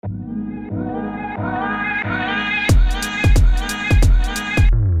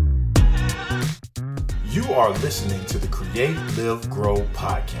are listening to the Create.Live.Grow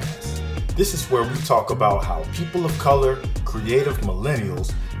podcast. This is where we talk about how people of color, creative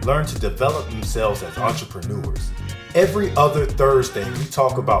millennials, learn to develop themselves as entrepreneurs. Every other Thursday, we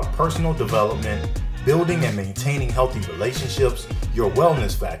talk about personal development, building and maintaining healthy relationships, your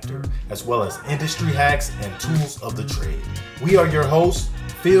wellness factor, as well as industry hacks and tools of the trade. We are your hosts,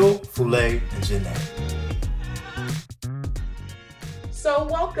 Phil, Foulé, and Janae. So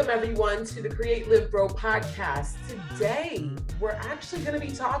welcome everyone to the Create.Live.Grow podcast. Today, we're actually going to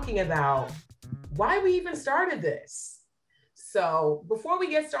be talking about why we even started this. So before we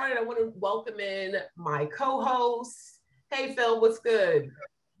get started, I want to welcome in my co-host. Hey Phil, what's good?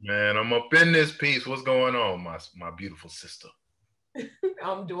 Man, I'm up in this piece. What's going on, my beautiful sister?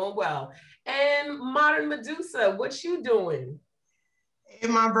 I'm doing well. And Modern Medusa, what you doing? Hey,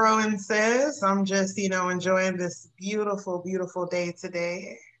 my bro and sis, I'm just, enjoying this beautiful, beautiful day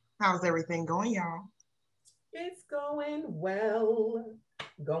today. How's everything going, y'all? It's going well.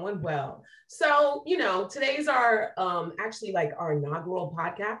 Going well. So, today's our actually like our inaugural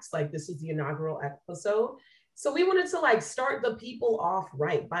podcast. Like this is the inaugural episode. So we wanted to start the people off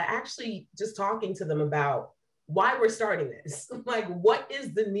right by actually just talking to them about why we're starting this. Like, what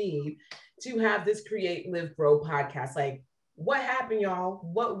is the need to have this Create, Live, Grow podcast? Like, what happened, y'all?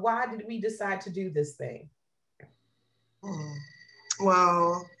 Why did we decide to do this thing?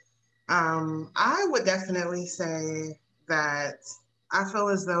 Well, I would definitely say that I feel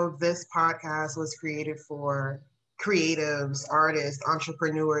as though this podcast was created for creatives, artists,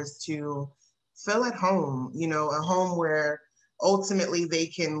 entrepreneurs to feel at home, a home where ultimately they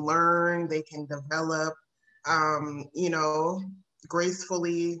can learn, they can develop,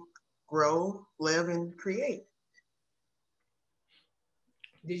 gracefully grow, live, and create.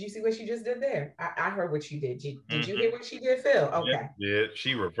 Did you see what she just did there? I heard what you did. Did you hear what she did, Phil? Okay. Yeah,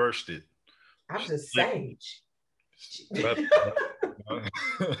 she reversed it. I'm just saying. She flipped it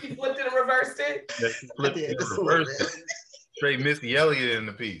and reversed it? Yeah, she flipped it and reversed it. Straight Missy Elliott in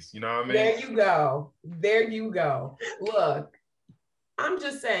the piece. You know what I mean? There you go. There you go. Look, I'm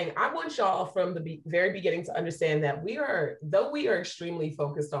just saying, I want y'all from the very beginning to understand that though we are extremely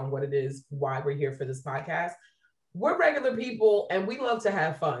focused on what it is, why we're here for this podcast, we're regular people and we love to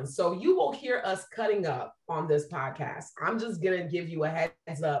have fun. So you will hear us cutting up on this podcast. I'm just going to give you a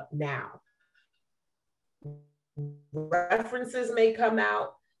heads up now. References may come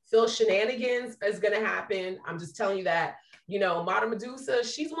out. Phil shenanigans is going to happen. I'm just telling you that. Modern Medusa,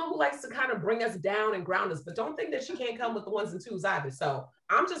 she's the one who likes to kind of bring us down and ground us, but don't think that she can't come with the ones and twos either. So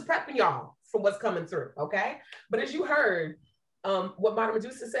I'm just prepping y'all for what's coming through, okay? But as you heard, what Modern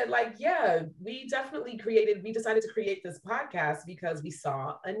Medusa said, we decided to create this podcast because we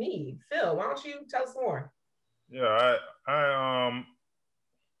saw a need. Phil, why don't you tell us more? Yeah, I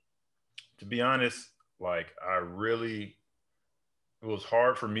to be honest, it was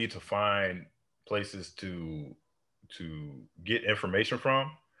hard for me to find places to get information from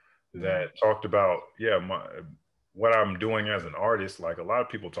that talked about, what I'm doing as an artist. Like a lot of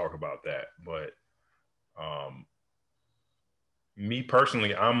people talk about that, but me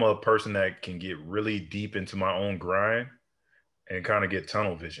personally, I'm a person that can get really deep into my own grind and kind of get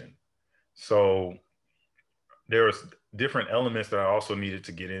tunnel vision. So there was different elements that I also needed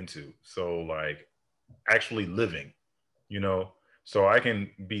to get into. So actually living, so I can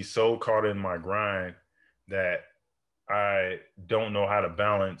be so caught in my grind that I don't know how to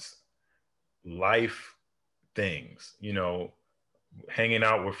balance life things, hanging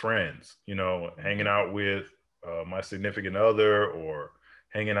out with friends, hanging out with my significant other, or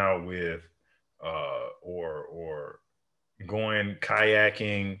hanging out with or going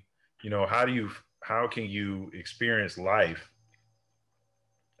kayaking. How can you experience life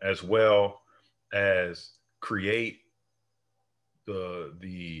as well as create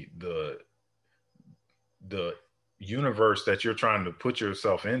the universe that you're trying to put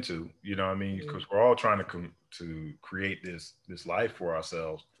yourself into? You know what I mean? Because we're all trying to create this life for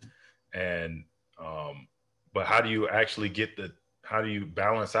ourselves, and but how do you actually how do you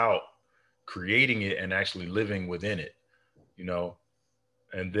balance out creating it and actually living within it,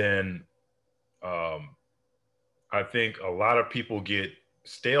 and then I think a lot of people get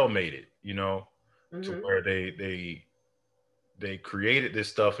stalemated, to where they created this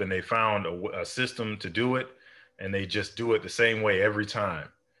stuff and they found a system to do it, and they just do it the same way every time,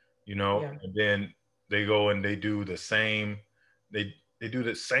 and then they go and they do the same, they do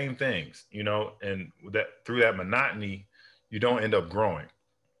the same things, and through that monotony, you don't end up growing.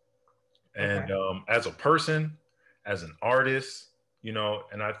 And as a person, as an artist,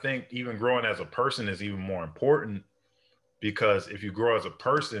 and I think even growing as a person is even more important, because if you grow as a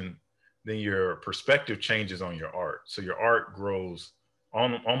person, then your perspective changes on your art. So your art grows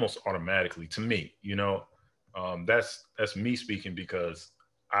almost automatically to me, you know. That's me speaking, because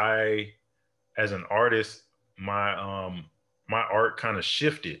I, as an artist, my my art kind of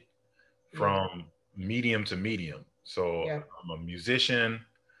shifted Yeah. from medium to medium. So Yeah. I'm a musician,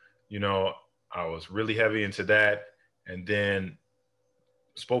 you know, I was really heavy into that. And then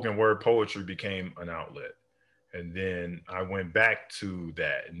spoken word poetry became an outlet. And then I went back to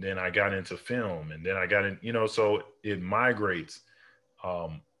that. And then I got into film. And then I got in, you know, so it migrates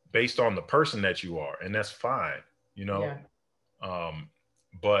um, based on the person that you are. And that's fine, you know. Yeah. Um,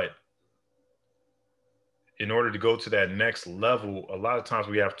 but in order to go to that next level, a lot of times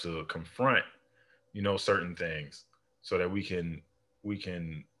we have to confront, you know, certain things so that we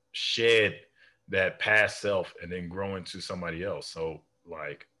can shed that past self and then grow into somebody else. So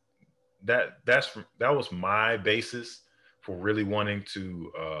like that was my basis for really wanting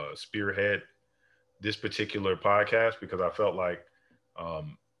to spearhead this particular podcast, because I felt like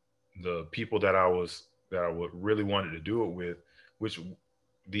um, the people that I would really wanted to do it with, which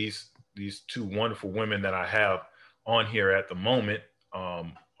these two wonderful women that I have on here at the moment,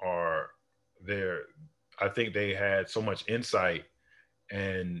 are there. I think they had so much insight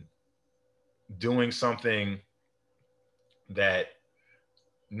and doing something that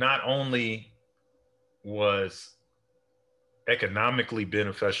not only was economically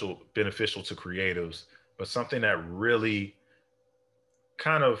beneficial to creatives, but something that really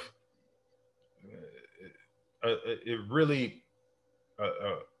kind of it really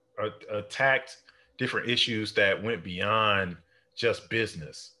attacked different issues that went beyond just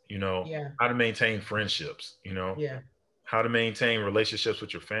business. You know, Yeah. how to maintain friendships. You know, Yeah. how to maintain relationships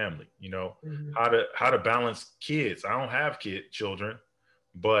with your family. You know, Mm-hmm. how to balance kids. I don't have children,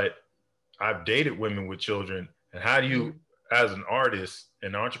 but I've dated women with children. And how do you, Mm-hmm. as an artist,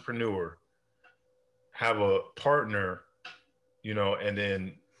 an entrepreneur, have a partner, you know, and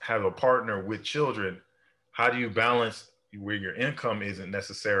then have a partner with children? How do you balance where your income isn't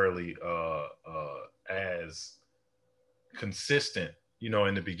necessarily as consistent, you know,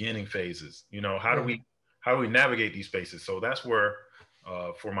 in the beginning phases? You know, Yeah. how do we navigate these spaces? So that's where,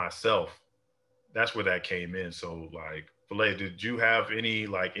 for myself, that's where that came in. So like, Filet, did you have any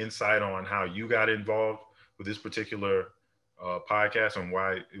like insight on how you got involved with this particular podcast and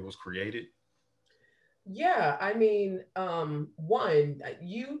why it was created? Yeah, I mean, one,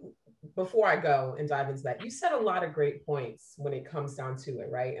 you, before I go and dive into that, you said a lot of great points when it comes down to it,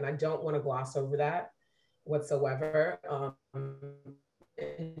 right? And I don't want to gloss over that whatsoever.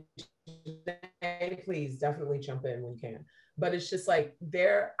 Please definitely jump in when you can. But it's just like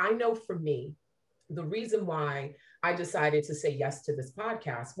there, I know for me, the reason why I decided to say yes to this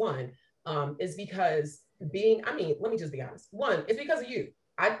podcast, one, is because I mean, let me just be honest. One, it's because of you.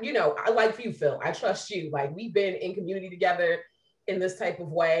 I like you, Phil. I trust you. Like we've been in community together in this type of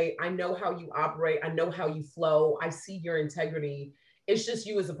way. I know how you operate. I know how you flow. I see your integrity. It's just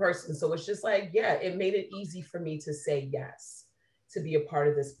you as a person. So it's just like, yeah, it made it easy for me to say yes to be a part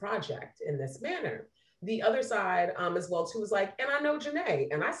of this project in this manner. The other side, as well too, is like, and I know Janae,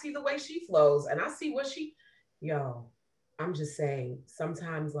 and I see the way she flows, and I see what yo, I'm just saying,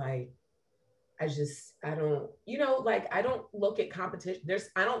 sometimes like I don't, like I don't look at competition.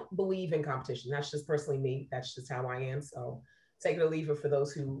 I don't believe in competition. That's just personally me. That's just how I am. So take it or leave it for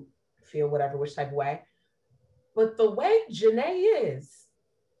those who feel whatever, which type of way. But the way Janae is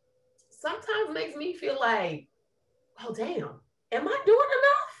sometimes makes me feel like, oh, damn, am I doing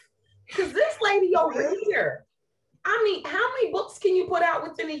enough? Because this lady over here, I mean, how many books can you put out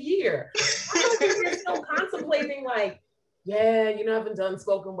within a year? I'm over here still contemplating, like, yeah, I haven't done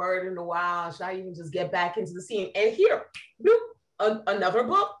spoken word in a while. Should I even just get back into the scene? And here, another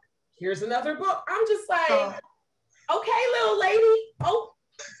book. Here's another book. I'm just like, okay, little lady. Oh,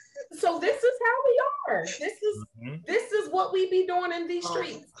 so this is how we are. This is what we be doing in these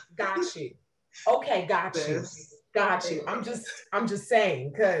streets. Got you. Okay, got you. Got you. I'm just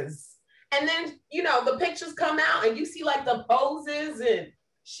saying, because and then the pictures come out and you see like the poses and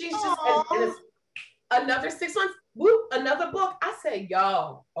she's just and it's another 6 months, whoop, another book. I say,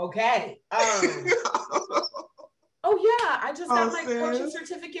 yo, okay. Oh yeah, I just got my coaching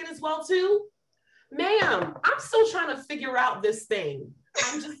certificate as well too. Ma'am, I'm still trying to figure out this thing.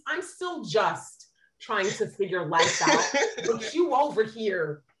 I'm still just trying to figure life out. But you over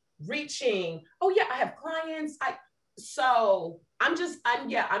here reaching, oh yeah, I have clients.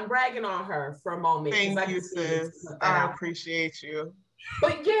 I'm bragging on her for a moment. Thank you, sis. I appreciate you.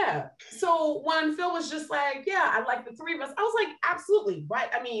 But yeah, so when Phil was just like, yeah, I like the three of us, I was like, absolutely, right?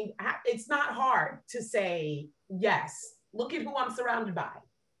 I mean, it's not hard to say yes. Look at who I'm surrounded by.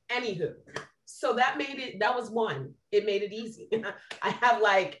 Anywho, so that made it, that was one. It made it easy. I have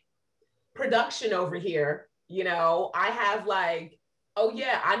like production over here, you know, I have like, oh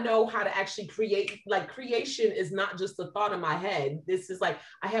yeah, I know how to actually create. Like creation is not just a thought in my head. This is like,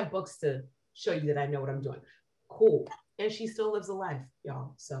 I have books to show you that I know what I'm doing. Cool. And she still lives a life,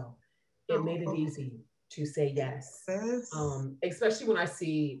 y'all. So it made it easy to say yes. Especially when I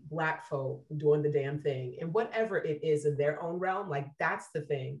see Black folk doing the damn thing and whatever it is in their own realm, like that's the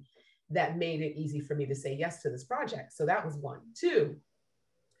thing that made it easy for me to say yes to this project. So that was one. Two,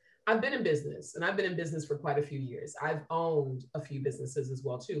 I've been in business and I've been in business for quite a few years. I've owned a few businesses as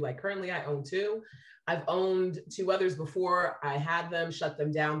well too. Like currently I own two. I've owned two others before. I had them, shut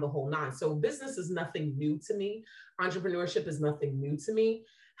them down, the whole nine. So business is nothing new to me. Entrepreneurship is nothing new to me.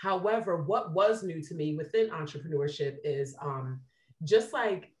 However, what was new to me within entrepreneurship is just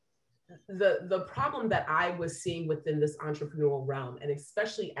like the problem that I was seeing within this entrepreneurial realm, and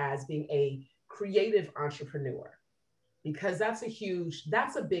especially as being a creative entrepreneur, because that's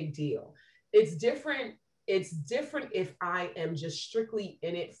a big deal. It's different. It's different if I am just strictly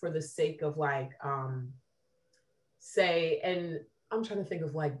in it for the sake of like, say, and I'm trying to think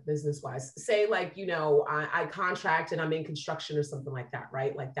of like business wise, say like, you know, I contract and I'm in construction or something like that,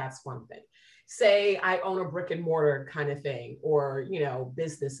 right? Like that's one thing. Say I own a brick and mortar kind of thing, or, you know,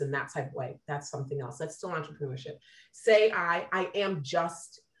 business in that type of way. That's something else. That's still entrepreneurship. Say I am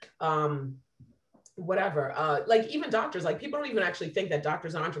just, whatever, like even doctors, like people don't even actually think that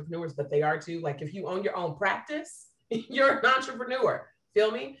doctors are entrepreneurs, but they are too. Like if you own your own practice, you're an entrepreneur,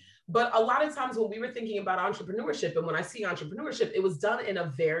 feel me? But a lot of times when we were thinking about entrepreneurship, and when I see entrepreneurship, it was done in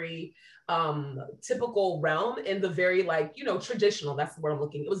a very typical realm, in the very like, you know, traditional, that's the word I'm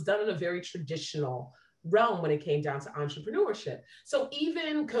looking. It was done in a very traditional realm when it came down to entrepreneurship. So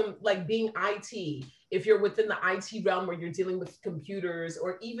even like being IT, if you're within the IT realm where you're dealing with computers,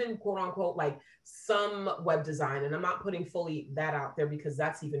 or even quote unquote like some web design, and I'm not putting fully that out there because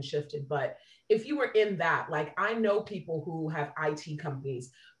that's even shifted, but if you were in that, like I know people who have IT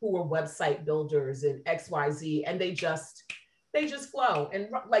companies who are website builders and XYZ, and they just flow, and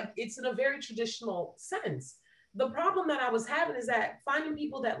like it's in a very traditional sense. The problem that I was having is that finding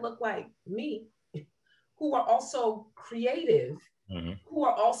people that look like me, who are also creative, who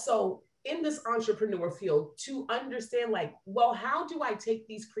are also in this entrepreneur field, to understand like, well, how do I take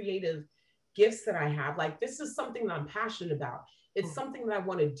these creative gifts that I have? Like, this is something that I'm passionate about. It's something that I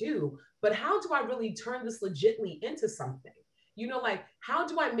want to do, but how do I really turn this legitly into something? You know, like, how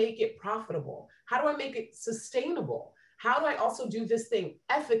do I make it profitable? How do I make it sustainable? How do I also do this thing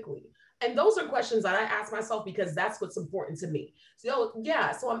ethically? And those are questions that I ask myself because that's what's important to me. So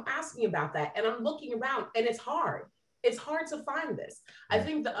yeah, so I'm asking about that, and I'm looking around, and it's hard. It's hard to find this. I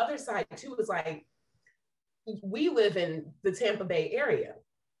think the other side too is like, we live in the Tampa Bay area.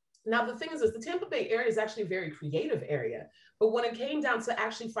 Now, the thing is the Tampa Bay area is actually a very creative area. But when it came down to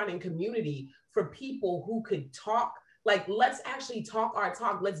actually finding community for people who could talk, like, let's actually talk our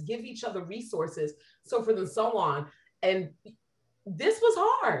talk, let's give each other resources, so forth and so on. And this was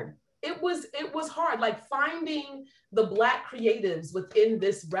hard. It was hard, like finding the Black creatives within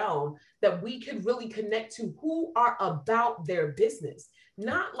this realm that we could really connect to, who are about their business.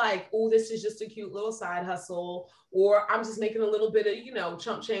 Not like, oh, this is just a cute little side hustle, or I'm just making a little bit of, you know,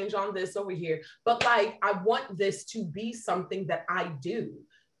 chump change on this over here. But like, I want this to be something that I do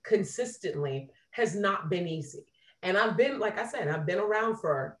consistently. Has not been easy. And I've been, like I said, I've been around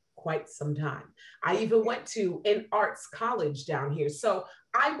for quite some time. I even went to an arts college down here. So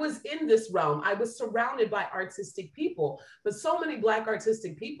I was in this realm. I was surrounded by artistic people, but so many Black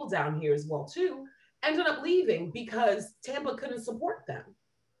artistic people down here as well too ended up leaving because Tampa couldn't support them.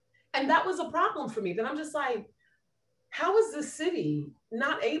 And that was a problem for me. That I'm just like, how is the city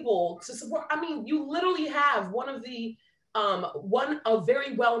not able to support? I mean, you literally have a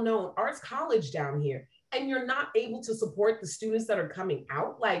very well-known arts college down here, and you're not able to support the students that are coming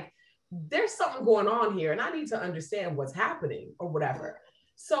out. Like, there's something going on here, and I need to understand what's happening or whatever.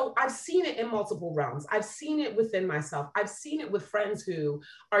 So I've seen it in multiple realms. I've seen it within myself. I've seen it with friends who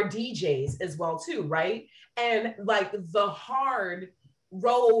are DJs as well too, right? And like the hard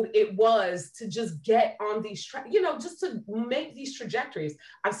road it was to just get on these, you know, just to make these trajectories.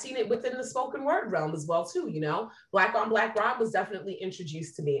 I've seen it within the spoken word realm as well too, you know. Black on Black rhyme was definitely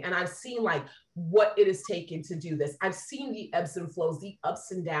introduced to me, and I've seen like what it has taken to do this. I've seen the ebbs and flows, the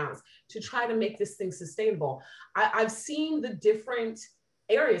ups and downs to try to make this thing sustainable. I've seen the different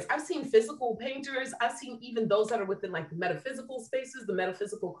areas. I've seen physical painters. I've seen even those that are within like the metaphysical spaces, the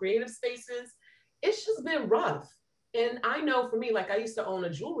metaphysical creative spaces. It's just been rough. And I know for me, like I used to own a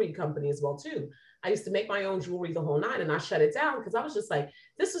jewelry company as well too. I used to make my own jewelry the whole nine, and I shut it down because I was just like,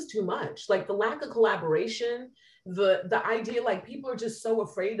 this is too much. Like the lack of collaboration, the idea, like people are just so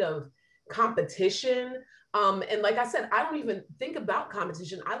afraid of competition. And like I said, I don't even think about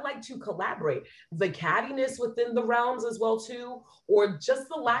competition. I like to collaborate. The cattiness within the realms as well too, or just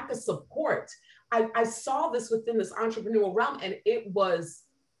the lack of support. I saw this within this entrepreneurial realm, and it was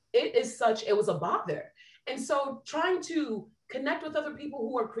a bother. And so trying to connect with other people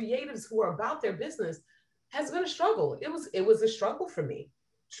who are creatives, who are about their business, has been a struggle. It was a struggle for me,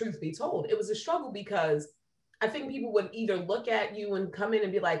 truth be told. It was a struggle because I think people would either look at you and come in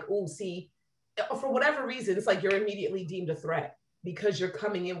and be like, oh, see, for whatever reason, it's like you're immediately deemed a threat because you're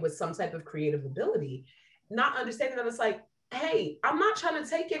coming in with some type of creative ability, not understanding that it's like, hey, I'm not trying to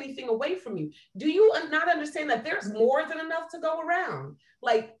take anything away from you. Do you not understand that there's more than enough to go around?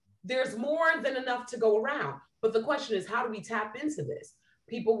 Like, there's more than enough to go around. But the question is, how do we tap into this?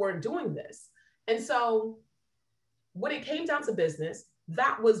 People weren't doing this. And so when it came down to business,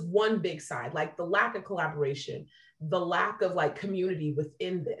 that was one big side, like the lack of collaboration, the lack of like community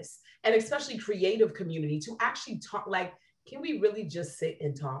within this, and especially creative community to actually talk. Like, can we really just sit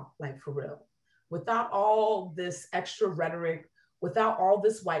and talk, like for real, without all this extra rhetoric, without all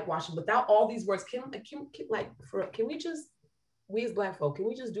this whitewashing, without all these words? Can we just, we as Black folk, can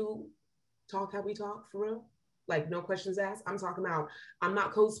we just do talk how we talk for real? Like no questions asked. I'm talking about, I'm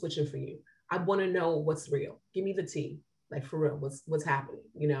not code switching for you. I want to know what's real. Give me the tea, like for real, what's happening,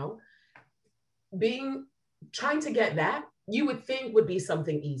 you know? Trying to get that, you would think would be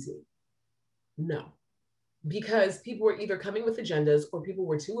something easy. No, because people were either coming with agendas or people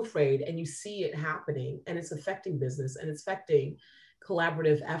were too afraid, and you see it happening, and it's affecting business and it's affecting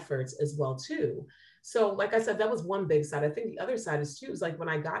collaborative efforts as well too. So like I said, that was one big side. I think the other side is too, is like when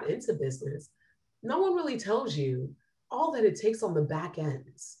I got into business, no one really tells you all that it takes on the back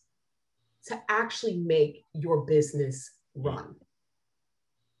ends to actually make your business run.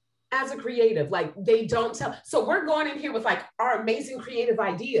 As a creative, like they don't tell. So we're going in here with like our amazing creative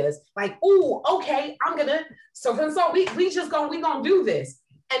ideas, like, oh, okay, so we just gonna do this.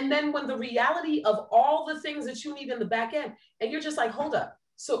 And then when the reality of all the things that you need in the back end, and you're just like, hold up.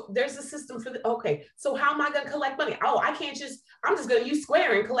 So there's a system for okay, so how am I gonna collect money? Oh, I'm just gonna use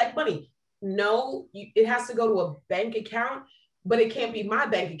Square and collect money. No, it has to go to a bank account, but it can't be my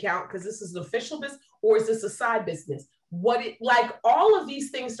bank account because this is an official business, or is this a side business? Like all of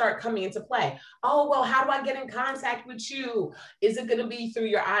these things start coming into play. Oh, well, how do I get in contact with you? Is it going to be through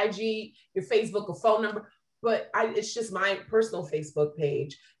your IG, your Facebook, or phone number? But it's just my personal Facebook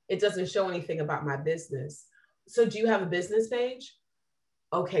page. It doesn't show anything about my business. So do you have a business page?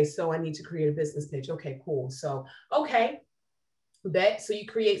 Okay, so I need to create a business page. Okay, cool. So, okay, so you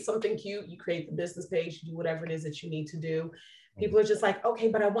create something cute, you create the business page, you do whatever it is that you need to do. People are just like, okay,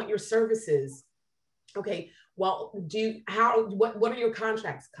 but I want your services. Okay, well, what are your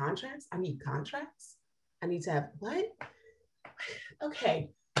contracts? Contracts? I need contracts. I need to have what? Okay,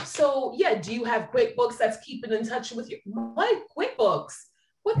 so yeah, do you have QuickBooks that's keeping in touch with your, what? QuickBooks?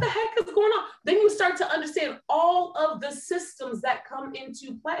 What the heck is going on? Then you start to understand all of the systems that come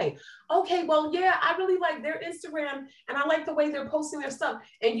into play. Okay, well, yeah, I really like their Instagram and I like the way they're posting their stuff.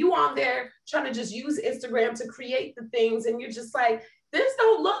 And you on there trying to just use Instagram to create the things. And you're just like, this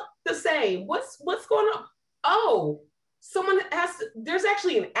don't look the same. What's going on? Oh, there's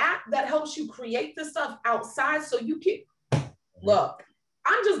actually an app that helps you create the stuff outside so you can, look,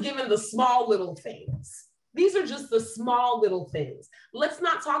 I'm just giving the small little things. These are just the small little things. Let's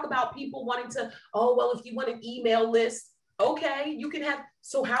not talk about people wanting to, oh, well, if you want an email list, okay, you can have,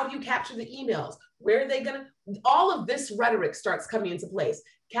 so how do you capture the emails? Where are they gonna, all of this rhetoric starts coming into place.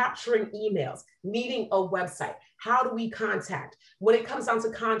 Capturing emails, needing a website. How do we contact? When it comes down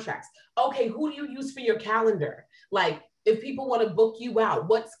to contracts, okay, who do you use for your calendar? Like, if people want to book you out,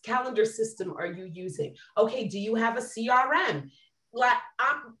 what calendar system are you using? Okay, do you have a CRM? Like,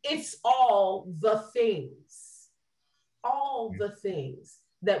 it's all the things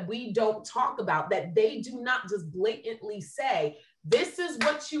that we don't talk about, that they do not just blatantly say, this is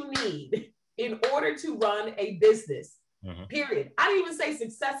what you need in order to run a business, period. I didn't even say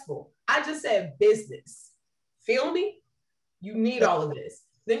successful. I just said business. Feel me? You need all of this.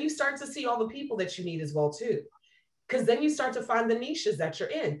 Then you start to see all the people that you need as well too. Because then you start to find the niches that you're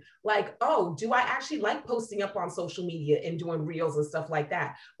in. Like, oh, do I actually like posting up on social media and doing reels and stuff like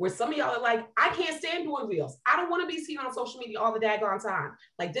that? Where some of y'all are like, I can't stand doing reels. I don't want to be seen on social media all the daggone time.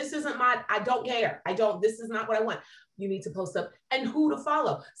 Like, this isn't I don't care. This is not what I want. You need to post up and who to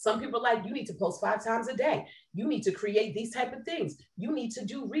follow. Some people are like, you need to post 5 times a day. You need to create these type of things. You need to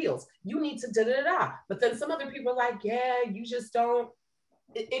do reels. You need to da-da-da-da. But then some other people are like, yeah, you just don't.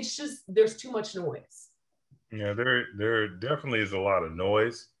 It's just, there's too much noise. Yeah, there definitely is a lot of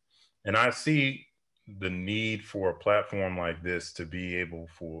noise. And I see the need for a platform like this to be able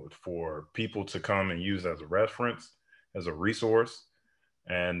for people to come and use as a reference, as a resource.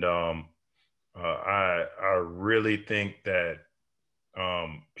 And I really think that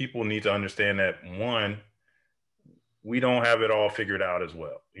people need to understand that, one, we don't have it all figured out as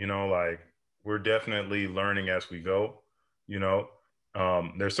well. You know, like, we're definitely learning as we go. You know,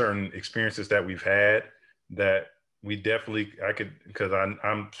 there's certain experiences that we've had that we definitely, I could, because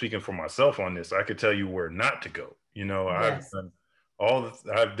I'm speaking for myself on this, I could tell you where not to go. You know, Yes.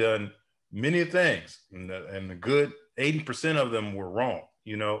 I've done many things, and the good 80% of them were wrong.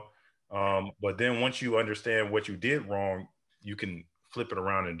 You know, but then once you understand what you did wrong, you can flip it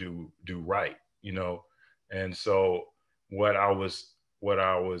around and do right. You know, and so what I was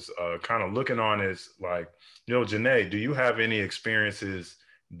kind of looking on is like, you know, Janae, do you have any experiences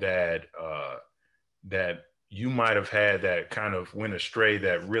that that you might have had that kind of went astray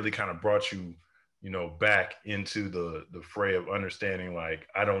that really kind of brought you, you know, back into the fray of understanding, like,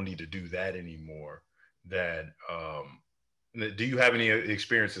 I don't need to do that anymore? That do you have any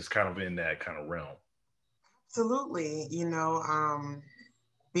experiences kind of in that kind of realm? Absolutely. You know,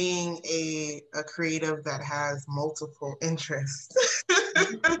 being a creative that has multiple interests.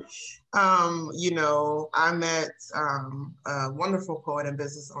 You know, I met a wonderful poet and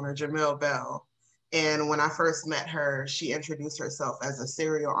business owner, Jamil Bell. And when I first met her, she introduced herself as a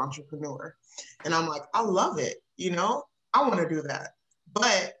serial entrepreneur. And I'm like, I love it. You know, I want to do that.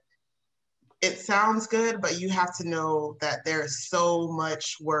 But it sounds good, but you have to know that there's so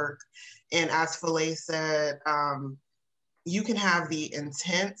much work. And as Filet said, you can have the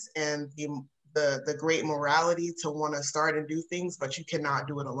intent and the great morality to want to start and do things, but you cannot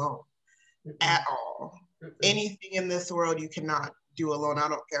do it alone at all. Anything in this world you cannot do alone. I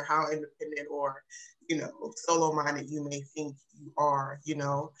don't care how independent or, you know, solo-minded you may think you are, you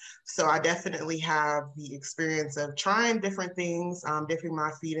know. So I definitely have the experience of trying different things, dipping my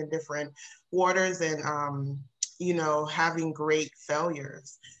feet in different waters, and you know, having great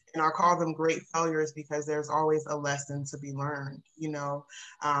failures. And I call them great failures because there's always a lesson to be learned, you know.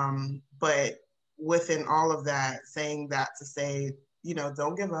 But within all of that, saying that to say, you know,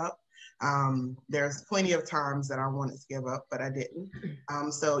 don't give up. There's plenty of times that I wanted to give up, but I didn't.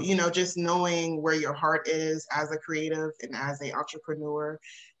 So, you know, just knowing where your heart is as a creative and as an entrepreneur,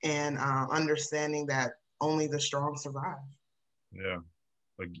 and understanding that only the strong survive. Yeah.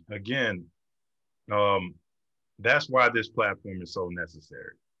 Again, that's why this platform is so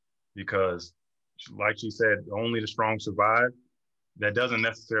necessary, because, like she said, only the strong survive. That doesn't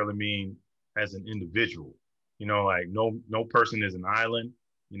necessarily mean as an individual. You know, like, no person is an island.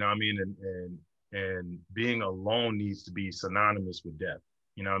 You know what I mean? And being alone needs to be synonymous with death.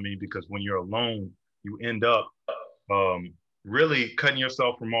 You know what I mean? Because when you're alone, you end up really cutting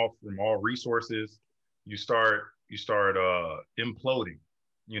yourself from all resources. You start imploding.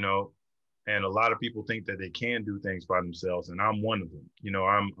 You know, and a lot of people think that they can do things by themselves, and I'm one of them. You know,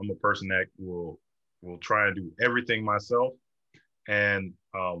 I'm a person that will try and do everything myself. And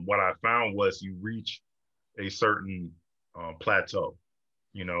what I found was you reach a certain plateau,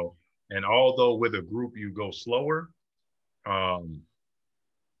 you know, and although with a group you go slower, um,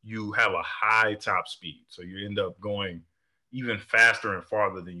 you have a high top speed. So you end up going even faster and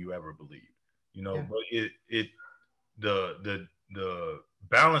farther than you ever believed, you know. Yeah. But the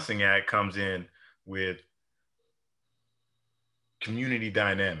balancing act comes in with community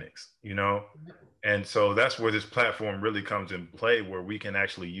dynamics, you know. And so that's where this platform really comes in play, where we can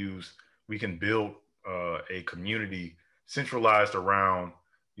build a community centralized around,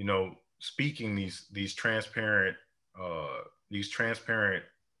 you know, speaking these transparent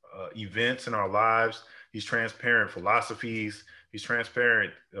events in our lives, these transparent philosophies, these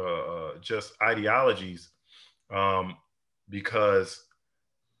transparent just ideologies, because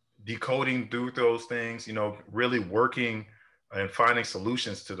decoding through those things, you know, really working and finding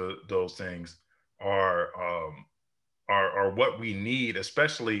solutions to those things are what we need,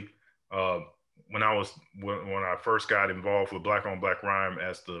 especially when I first got involved with Black on Black Crime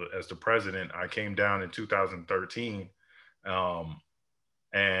as the president. I came down in 2013,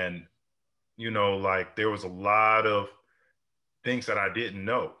 and like there was a lot of things that I didn't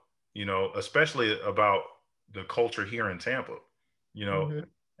know, especially about the culture here in Tampa, you know. Mm-hmm.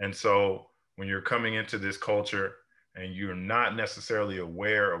 And so when you're coming into this culture and you're not necessarily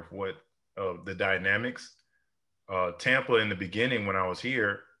aware of what of the dynamics, Tampa in the beginning when I was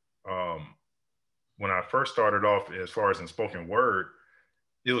here, when I first started off as far as in spoken word,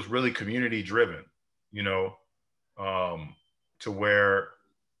 it was really community driven, you know, to where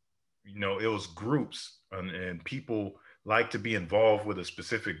it was groups and people like to be involved with a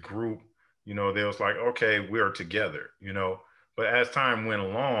specific group. They was like, okay, we're together, but as time went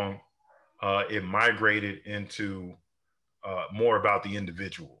along, it migrated into more about the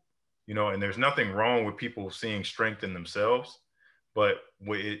individual, and there's nothing wrong with people seeing strength in themselves, but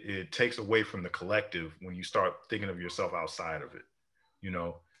it takes away from the collective when you start thinking of yourself outside of it, you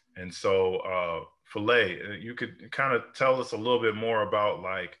know. And so Filet, you could kind of tell us a little bit more about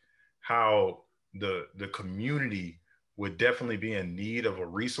like how the community would definitely be in need of a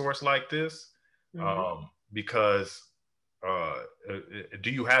resource like this, because do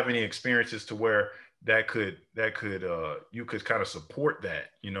you have any experiences to where that could you could kind of support that,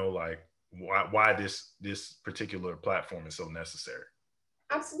 like why this particular platform is so necessary?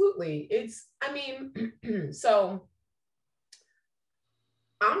 Absolutely. So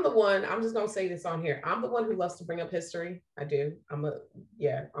I'm just gonna say this on here. I'm the one who loves to bring up history. I do. I'm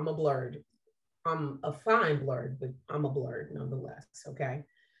a blurred. I'm a fine blurred, but I'm a blurred nonetheless. Okay.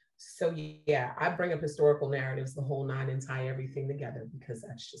 So yeah, I bring up historical narratives, the whole nine, and tie everything together because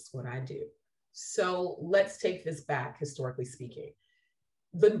that's just what I do. So let's take this back, historically speaking.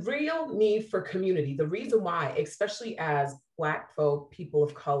 The real need for community, the reason why, especially as Black folk, people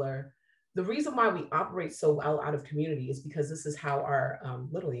of color, the reason why we operate so well out of community is because this is how our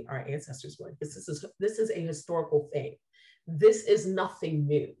literally our ancestors were. This is a historical thing. This is nothing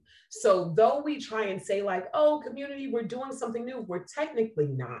new. So though we try and say like, oh, community, we're doing something new, we're technically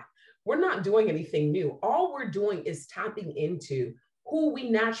not. We're not doing anything new. All we're doing is tapping into who we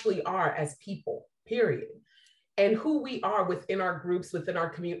naturally are as people, period. And who we are within our groups, within our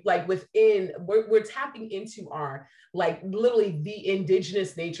community, like we're tapping into our, like literally the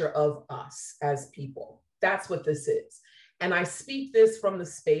indigenous nature of us as people. That's what this is. And I speak this from the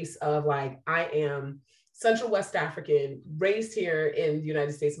space of like, I am Central West African, raised here in the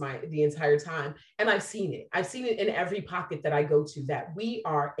United States the entire time. And I've seen it. I've seen it in every pocket that I go to, that we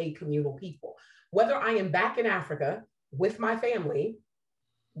are a communal people. Whether I am back in Africa with my family,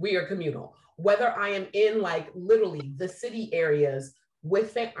 we are communal. Whether I am in like literally the city areas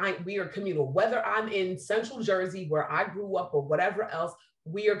with we are communal. Whether I'm in Central Jersey where I grew up or whatever else,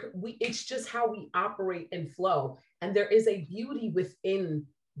 it's just how we operate and flow. And there is a beauty within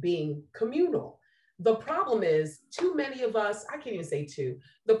being communal. The problem is too many of us, I can't even say two.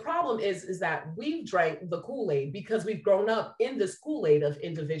 The problem is that we've drank the Kool-Aid because we've grown up in this Kool-Aid of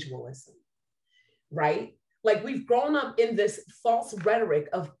individualism, right? Like we've grown up in this false rhetoric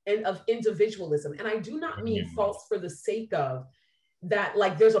of individualism. And I do not mean false for the sake of that,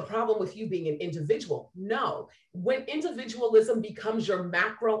 like there's a problem with you being an individual. No, when individualism becomes your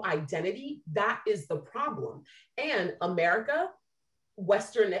macro identity, that is the problem. And America,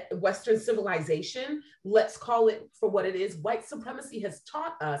 Western civilization, let's call it for what it is, white supremacy has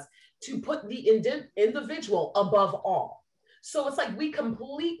taught us to put the individual above all. So it's like we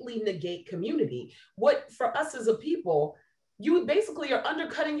completely negate community. What for us as a people, you basically are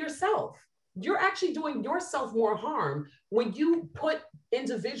undercutting yourself. You're actually doing yourself more harm when you put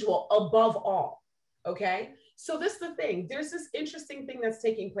individual above all. Okay. So this is the thing. There's this interesting thing that's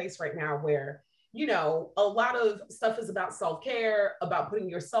taking place right now where, a lot of stuff is about self-care, about putting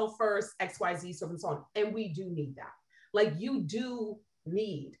yourself first, XYZ, so and so on. And we do need that. Like you do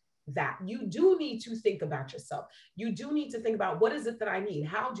need that. You do need to think about yourself. You do need to think about what is it that I need?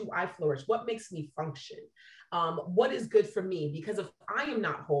 How do I flourish? What makes me function? What is good for me? Because if I am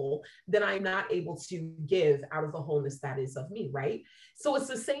not whole, then I'm not able to give out of the wholeness that is of me, right? So it's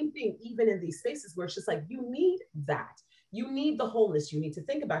the same thing, even in these spaces where it's just like, you need that. You need the wholeness. You need to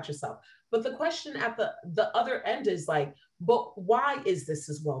think about yourself. But the question at the other end is like, but why is this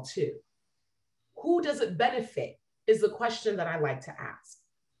as well too? Who does it benefit is the question that I like to ask.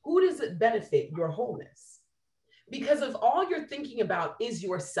 Who does it benefit your wholeness? Because if all you're thinking about is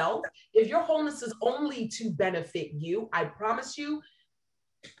yourself, if your wholeness is only to benefit you, I promise you,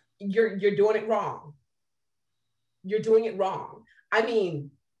 you're doing it wrong. You're doing it wrong. I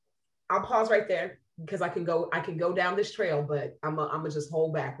mean, I'll pause right there because I can go down this trail, but I'm gonna just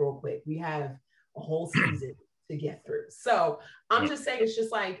hold back real quick. We have a whole season to get through. So I'm just saying, it's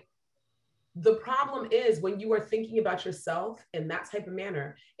just like, The problem is when you are thinking about yourself in that type of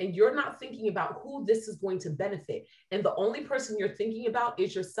manner, and you're not thinking about who this is going to benefit, and the only person you're thinking about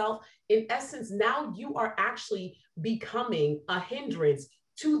is yourself, in essence, now you are actually becoming a hindrance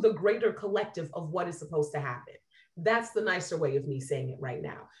to the greater collective of what is supposed to happen. That's the nicer way of me saying it right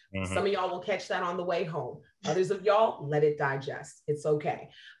now. Mm-hmm. Some of y'all will catch that on the way home. Others of y'all, let it digest. It's okay.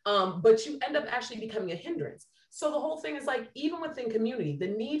 But you end up actually becoming a hindrance. So the whole thing is like, even within community, the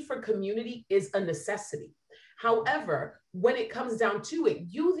need for community is a necessity. However, when it comes down to it,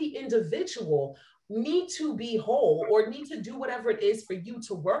 you, the individual, need to be whole or need to do whatever it is for you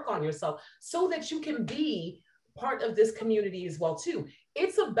to work on yourself so that you can be part of this community as well too.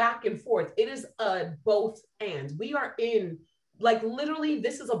 It's a back and forth. It is a both and. We are in, like, literally,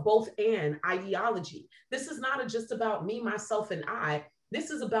 this is a both and ideology. This is not just about me, myself, and I. This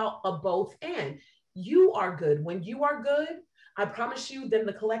is about a both and. You are good. When you are good, I promise you, then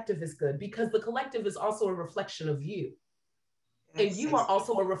the collective is good, because the collective is also a reflection of you. And you are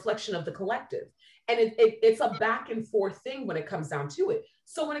also a reflection of the collective. And it's a back and forth thing when it comes down to it.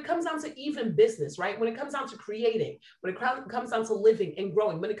 So when it comes down to even business, right? When it comes down to creating, when it comes down to living and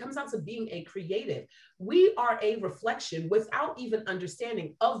growing, when it comes down to being a creative, we are a reflection without even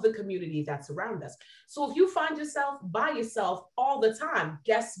understanding of the community that's around us. So if you find yourself by yourself all the time,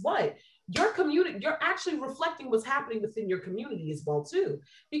 guess what? Your community, you're actually reflecting what's happening within your community as well too,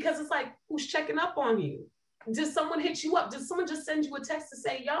 because it's like, who's checking up on you? Did someone hit you up? Did someone just send you a text to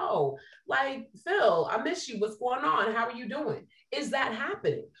say, yo, like, Phil, I miss you. What's going on? How are you doing? Is that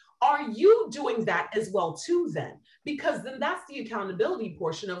happening? Are you doing that as well too then? Because then that's the accountability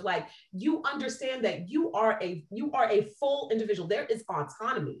portion of, like, you understand that you are a full individual. There is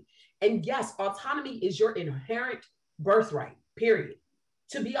autonomy. And yes, autonomy is your inherent birthright, period.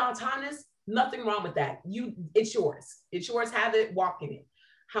 To be autonomous, nothing wrong with that. It's yours. It's yours. Have it, walk in it.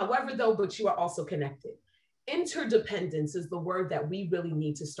 However, though, but you are also connected. Interdependence is the word that we really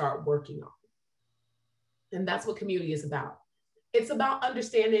need to start working on. And that's what community is about. It's about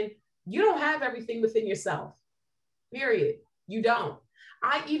understanding you don't have everything within yourself, period. You don't.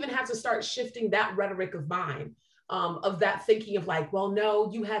 I even have to start shifting that rhetoric of mine, of that thinking of like, well,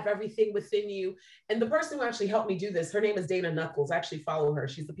 no, you have everything within you. And the person who actually helped me do this, her name is Dana Knuckles. I actually follow her.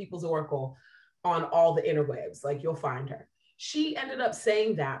 She's the People's Oracle on all the interwebs. Like, you'll find her. She ended up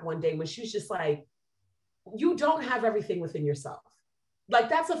saying that one day when she was just like, you don't have everything within yourself. Like,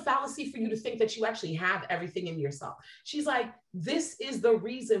 that's a fallacy for you to think that you actually have everything in yourself. She's like, this is the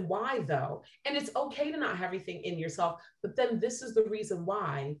reason why, though. And it's okay to not have everything in yourself, but then this is the reason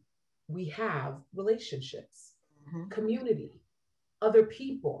why we have relationships, community, other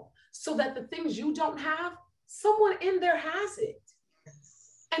people, so that the things you don't have, someone in there has it.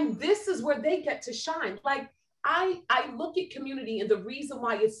 And this is where they get to shine. Like, I look at community, and the reason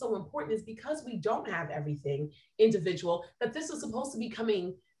why it's so important is because we don't have everything individual, that this is supposed to be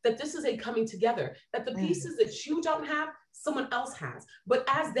that this is a coming together, that the pieces that you don't have, someone else has. But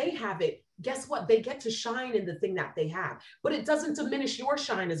as they have it, guess what? They get to shine in the thing that they have. But it doesn't diminish your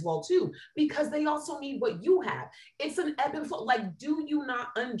shine as well too, because they also need what you have. It's an ebb and flow. Like, do you not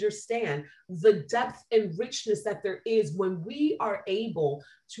understand the depth and richness that there is when we are able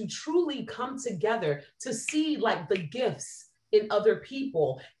to truly come together to see, like, the gifts in other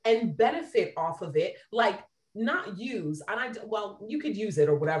people and benefit off of it? Like, not use, and well, you could use it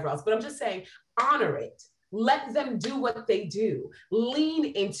or whatever else, but I'm just saying, honor it. Let them do what they do. Lean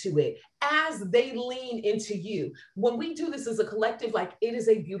into it as they lean into you. When we do this as a collective, like, it is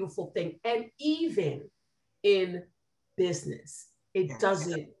a beautiful thing. And even in business, it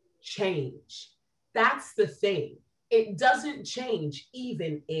doesn't change. That's the thing. It doesn't change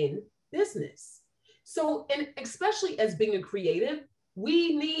even in business. So, and especially as being a creative,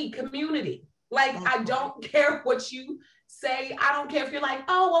 we need community. Like, I don't care what you say. I don't care if you're like,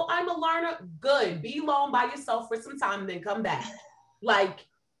 oh, well, I'm a learner. Good. Be alone by yourself for some time and then come back. Like,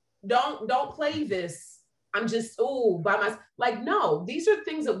 don't play this. I'm just, by myself. Like, no, these are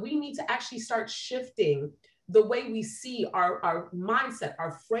things that we need to actually start shifting the way we see our mindset,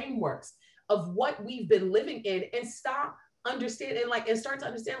 our frameworks of what we've been living in, and stop understanding, like, and start to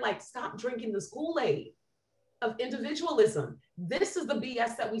understand, like, stop drinking this Kool-Aid of individualism. This is the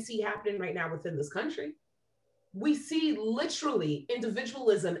BS that we see happening right now within this country. We see literally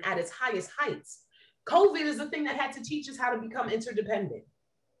individualism at its highest heights. COVID is the thing that had to teach us how to become interdependent.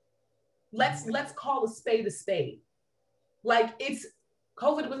 Let's call a spade a spade. Like,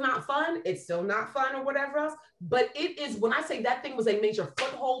 COVID was not fun. It's still not fun or whatever else. But it is, when I say that thing was a major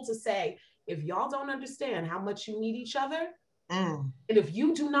foothold to say, if y'all don't understand how much you need each other, Mm. And if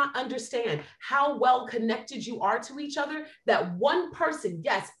you do not understand how well connected you are to each other, that one person,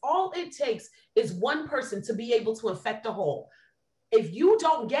 yes, all it takes is one person to be able to affect a whole. If you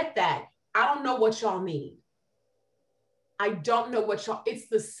don't get that, I don't know what y'all need. I don't know what y'all, it's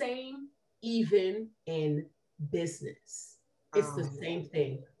the same even in business. It's the same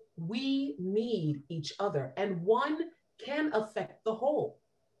thing. We need each other, and one can affect the whole.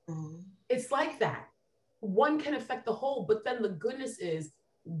 Mm. It's like that. One can affect the whole, but then the goodness is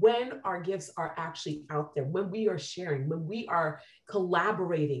when our gifts are actually out there, when we are sharing, when we are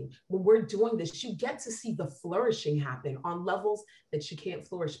collaborating, when we're doing this, you get to see the flourishing happen on levels that you can't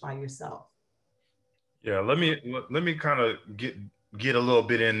flourish by yourself. Yeah, let me kind of get a little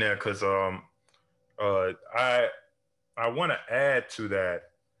bit in there because I want to add to that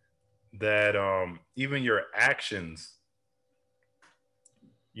even your actions,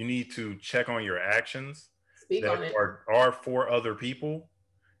 you need to check on your actions Speak that on it. are for other people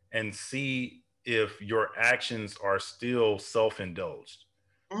and see if your actions are still self-indulged.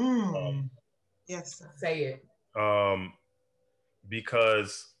 Mm. Yes, sir. Say it. Um,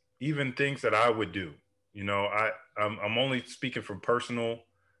 because even things that I would do, I'm only speaking from personal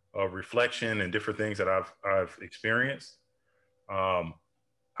reflection and different things that I've experienced. Um,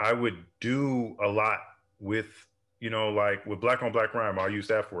 I would do a lot with, like with Black on Black crime. I'll use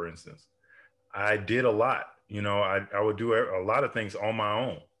that for instance. I did a lot. I would do a lot of things on my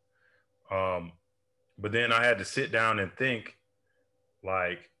own. But then I had to sit down and think,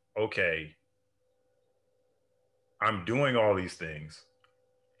 like, okay, I'm doing all these things,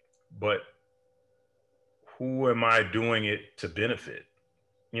 but who am I doing it to benefit?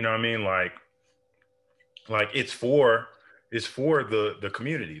 You know what I mean? Like it's for the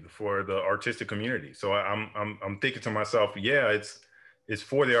community, for the artistic community. So I'm thinking to myself, yeah, it's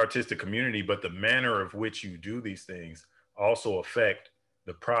for the artistic community, but the manner of which you do these things also affect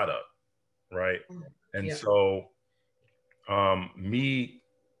the product, right? And Yeah. so me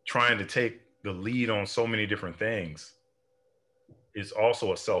trying to take the lead on so many different things is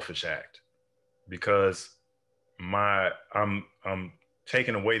also a selfish act because I'm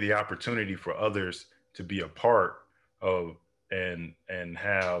taking away the opportunity for others to be a part of and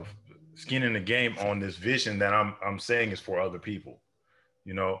have skin in the game on this vision that I'm saying is for other people,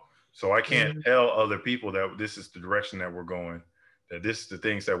 you know. So I can't tell other people that this is the direction that we're going, that this is the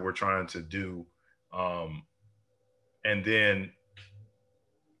things that we're trying to do, and then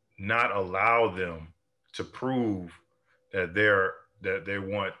not allow them to prove that they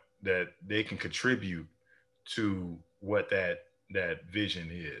want that they can contribute to what that vision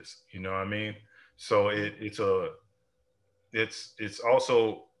is. You know what I mean? So it's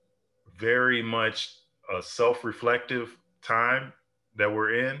also very much a self-reflective time that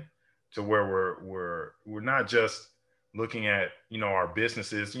we're in, to where we're not just looking at our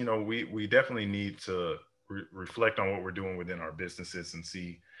businesses. We definitely need to reflect on what we're doing within our businesses and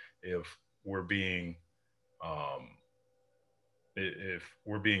see if we're being um, if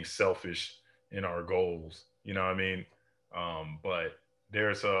we're being selfish in our goals. You know what I mean? But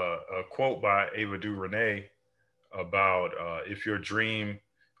there's a quote by Ava DuVernay about if your dream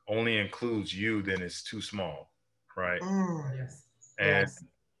only includes you, then it's too small, right? Mm. Yes. And Yes.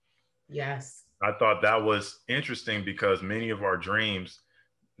 Yes. I thought that was interesting because many of our dreams,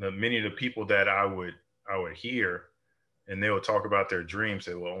 many of the people that I would hear, and they would talk about their dreams,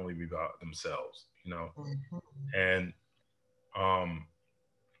 they will only be about themselves, Mhm. and um,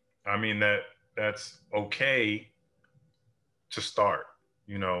 I mean that's okay to start,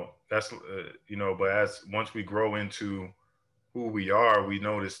 that's but as once we grow into who we are, we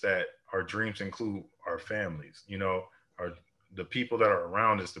notice that our dreams include our families, our the people that are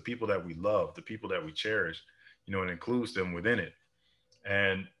around us, the people that we love, the people that we cherish, it includes them within it.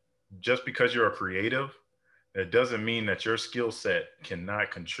 And just because you're a creative, that doesn't mean that your skill set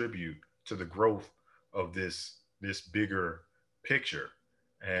cannot contribute to the growth of this bigger picture.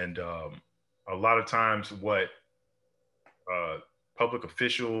 And a lot of times, what public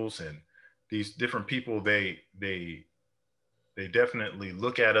officials and these different people they definitely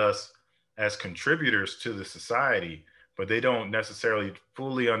look at us as contributors to the society, but they don't necessarily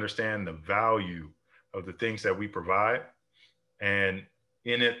fully understand the value of the things that we provide. And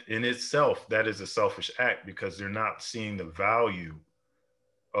in itself, that is a selfish act because they're not seeing the value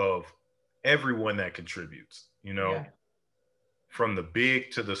of everyone that contributes, Yeah. from the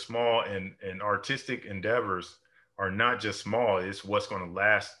big to the small. And artistic endeavors are not just small, it's what's going to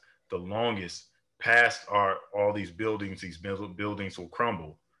last the longest. Past our all these buildings, these buildings will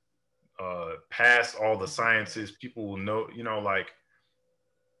crumble. Past all the sciences, people will know, like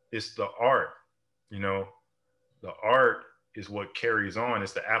it's the art, you know, the art is what carries on.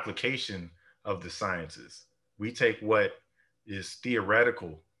 It's the application of the sciences. We take what is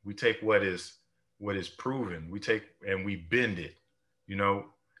theoretical, we take what is proven, we take and we bend it, you know,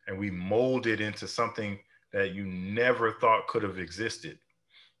 and we mold it into something that you never thought could have existed.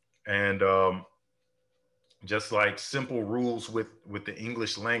 And just like simple rules with the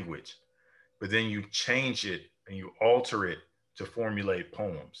English language, but then you change it and you alter it to formulate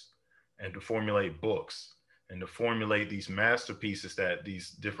poems and to formulate books and to formulate these masterpieces that these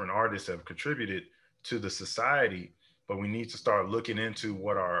different artists have contributed to the society. But we need to start looking into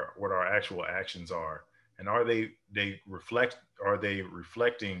what our actual actions are, and are they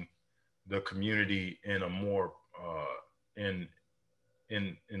reflecting the community in a more in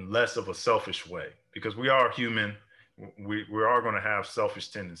less of a selfish way, because we are human. We are going to have selfish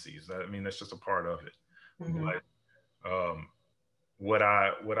tendencies. I mean, that's just a part of it. Mm-hmm. But what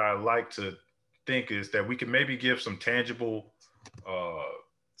I like to think is that we can maybe give some tangible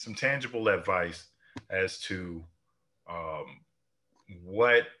advice as to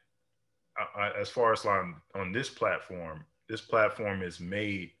what as far as on this platform. This platform is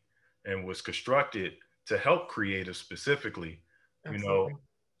made and was constructed to help creatives specifically. Absolutely.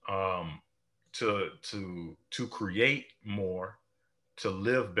 You know, to create more, to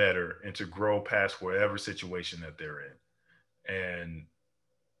live better, and to grow past whatever situation that they're in. And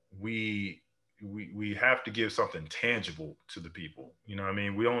we have to give something tangible to the people. You know what I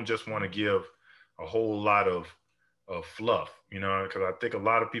mean? We don't just want to give a whole lot of fluff, you know, because I think a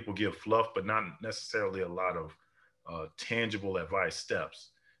lot of people give fluff, but not necessarily a lot of tangible advice steps.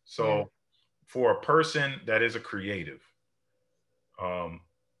 So for a person that is a creative,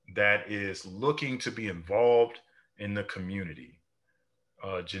 that is looking to be involved in the community,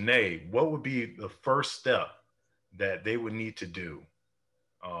 Janae, what would be the first step that they would need to do?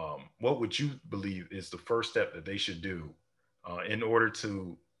 What would you believe is the first step that they should do in order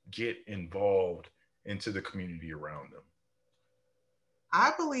to get involved into the community around them?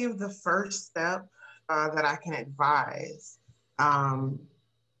 I believe the first step that I can advise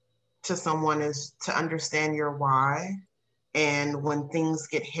to someone is to understand your why. And when things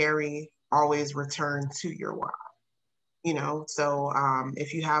get hairy, always return to your why. You know, so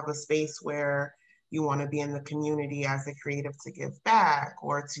if you have a space where you want to be in the community as a creative to give back,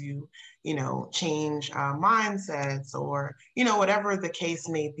 or to, you know, change mindsets, or, you know, whatever the case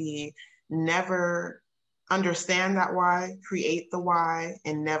may be, never understand that why, create the why,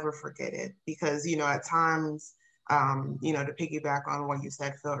 and never forget it. Because, you know, at times, you know, to piggyback on what you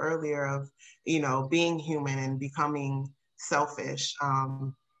said, Phil, earlier of, you know, being human and becoming selfish,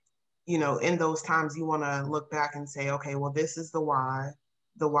 you know, in those times you want to look back and say, okay, well, this is the why.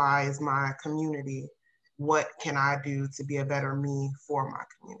 The why is my community. What can I do to be a better me for my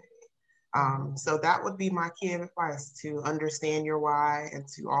community? So that would be my key advice, to understand your why and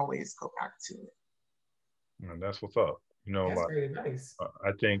to always go back to it. And that's what's up. You know, that's very nice.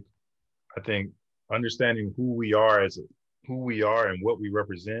 I think understanding who we are and what we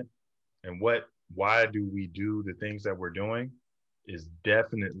represent and why do we do the things that we're doing is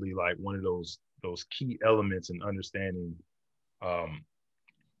definitely like one of those key elements in understanding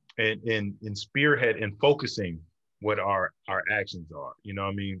and in spearhead and focusing what our actions are. You know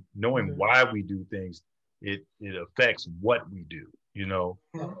what I mean? Knowing why we do things, it affects what we do, you know?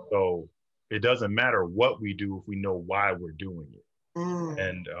 So it doesn't matter what we do if we know why we're doing it.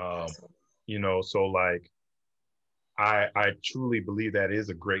 And you know, so like I truly believe that is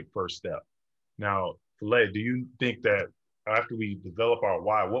a great first step. Now, Filet, do you think that after we develop our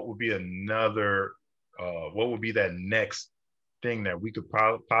why, what would be that next thing that we could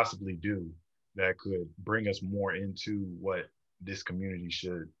possibly do that could bring us more into what this community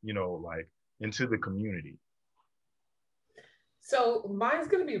should, you know, like into the community? So mine's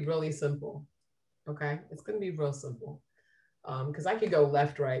going to be really simple. Okay. It's going to be real simple. Because I could go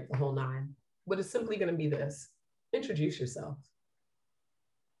left, right, the whole nine, but it's simply going to be this: introduce yourself.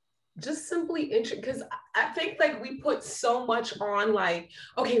 Just simply because I think like we put so much on, like,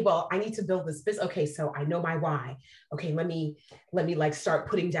 okay, well, I need to build this business. Okay, so I know my why. Okay, let me like start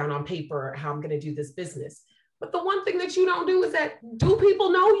putting down on paper how I'm going to do this business. But the one thing that you don't do is that, do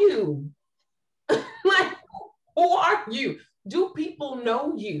people know you? Like, who are you? Do people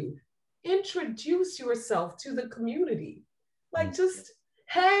know you? Introduce yourself to the community. Like, just,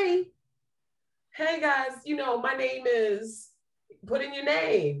 hey guys, you know, my name is, put in your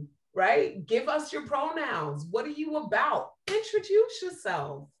name, right? Give us your pronouns. What are you about? Introduce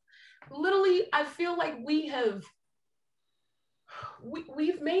yourself. Literally, I feel like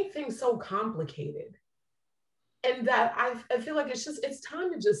we've made things so complicated, and that I feel like it's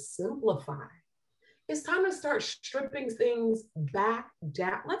time to just simplify. it's time to start stripping things back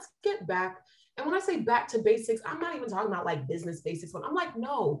down. Let's get back. And when I say back to basics, I'm not even talking about like business basics. I'm like,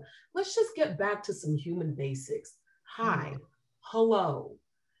 no, let's just get back to some human basics. Hi, hello,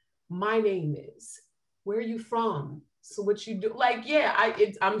 my name is, where are you from? So what you do? Like, yeah,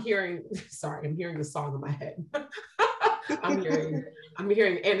 I'm hearing, sorry, I'm hearing the song in my head. I'm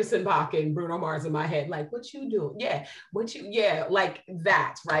hearing Anderson .Paak and Bruno Mars in my head. Like, what you do? Yeah, yeah, like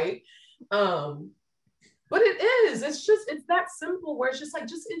that, right? But it's that simple where it's just like,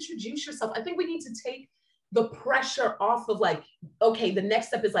 just introduce yourself. I think we need to take the pressure off of like, okay, the next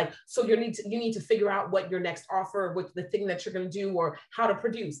step is like, so you need to figure out what your next offer, what the thing that you're going to do, or how to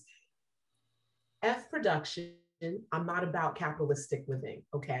produce. F production. I'm not about capitalistic living.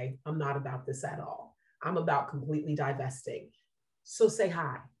 Okay. I'm not about this at all. I'm about completely divesting. So say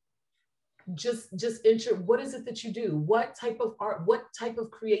hi. Just enter. What is it that you do? What type of art, what type of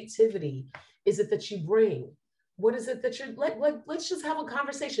creativity is it that you bring? What is it that you're like, let's just have a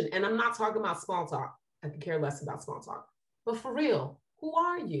conversation. And I'm not talking about small talk. I could care less about small talk. But for real, who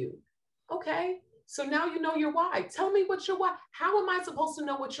are you? Okay. So now you know your why. Tell me what your why. How am I supposed to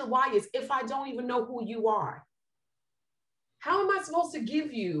know what your why is if I don't even know who you are? How am I supposed to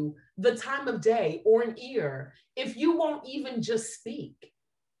give you the time of day or an ear if you won't even just speak?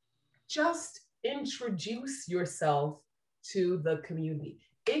 Just introduce yourself to the community.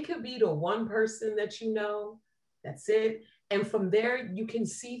 It could be to one person that you know, that's it. And from there, you can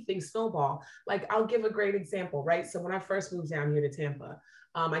see things snowball. Like, I'll give a great example, right? So when I first moved down here to Tampa,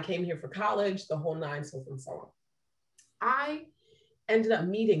 I came here for college, the whole nine, so and so on. I ended up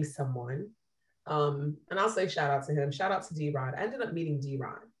meeting someone, and I'll say shout out to him, shout out to D-Rod. I ended up meeting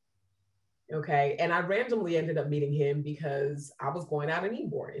D-Rod. Okay. And I randomly ended up meeting him because I was going out in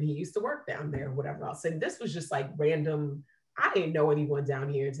Ybor and he used to work down there, whatever else. And this was just like random. I didn't know anyone down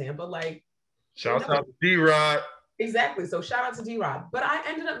here in Tampa. Like, shout out to D-Rod. Exactly. So shout out to D-Rod. But I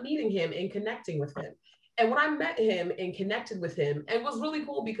ended up meeting him and connecting with him. And when I met him and connected with him, it was really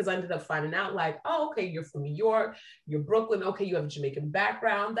cool because I ended up finding out like, oh, okay, you're from New York, you're Brooklyn. Okay, you have a Jamaican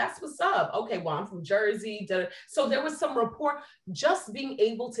background. That's what's up. Okay, well, I'm from Jersey. So there was some rapport, just being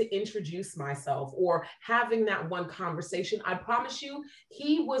able to introduce myself or having that one conversation. I promise you,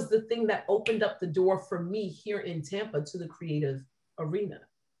 he was the thing that opened up the door for me here in Tampa to the creative arena.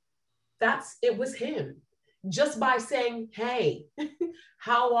 It was him. Just by saying, hey,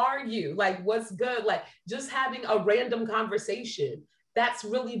 how are you? Like, what's good? Like, just having a random conversation. That's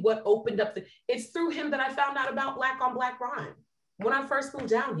really what opened up it's through him that I found out about Black on Black Rhyme when I first moved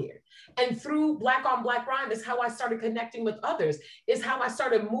down here. And through Black on Black Rhyme is how I started connecting with others, is how I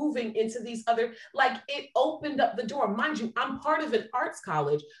started moving into these other, like, it opened up the door. Mind you, I'm part of an arts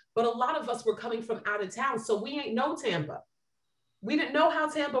college, but a lot of us were coming from out of town. So we ain't know Tampa. We didn't know how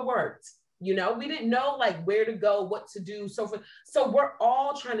Tampa worked. You know, we didn't know like where to go, what to do, so forth. So we're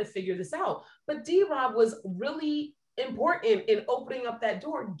all trying to figure this out. But D-Rob was really important in opening up that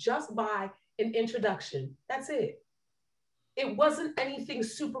door just by an introduction. That's it. It wasn't anything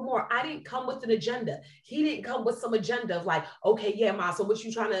super more. I didn't come with an agenda. He didn't come with some agenda of like, okay, yeah, Ma, so what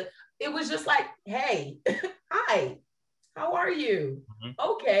you trying to, it was just like, hey, hi, how are you?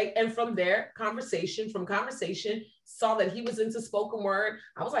 Mm-hmm. Okay. And from there, conversation, saw that he was into spoken word.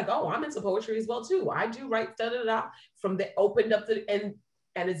 I was like, oh, I'm into poetry as well too. I do write da-da-da. From the opened up and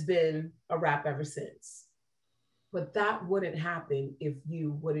it's been a wrap ever since. But that wouldn't happen if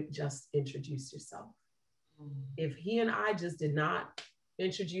you wouldn't just introduce yourself. If he and I just did not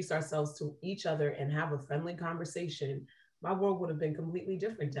introduce ourselves to each other and have a friendly conversation, my world would have been completely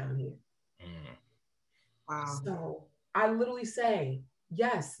different down here. Wow. So I literally say,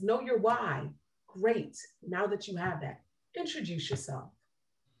 yes, know your why. Great. Now that you have that, introduce yourself.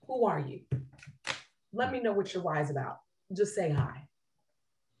 Who are you? Let me know what your why is about. Just say hi.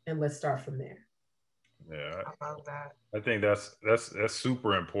 And let's start from there. Yeah. I love that. I think that's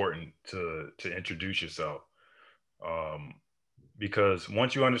super important to introduce yourself. Because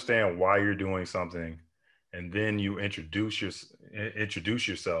once you understand why you're doing something and then you introduce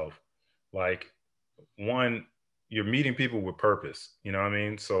yourself, like, one, you're meeting people with purpose, you know what I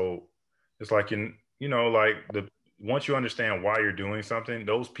mean? So it's like, once you understand why you're doing something,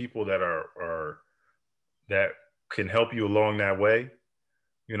 those people that are that can help you along that way,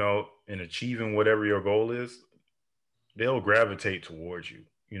 you know, in achieving whatever your goal is, they'll gravitate towards you,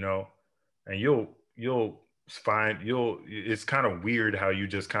 you know, and it's kind of weird how you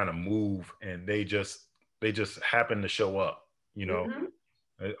just kind of move and they just happen to show up, you know. Mm-hmm.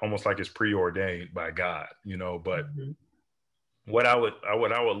 Almost like it's preordained by God, you know. But mm-hmm. what I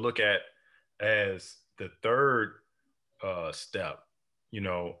would look at as the third step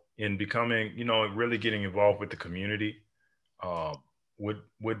in becoming, really getting involved with the community, um,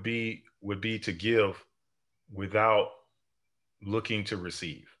 would be to give without looking to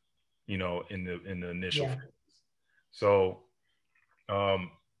receive, in the initial Yeah. phase. So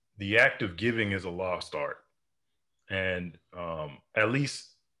um, the act of giving is a lost art, and at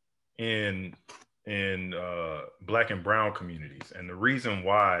least in Black and brown communities. And the reason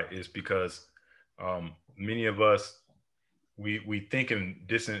why is because many of us, we think in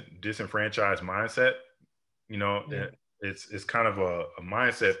disenfranchised mindset. Yeah. It's kind of a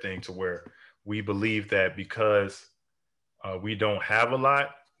mindset thing to where we believe that because we don't have a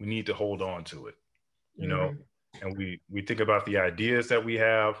lot, we need to hold on to it, you know, Mm-hmm. and we think about the ideas that we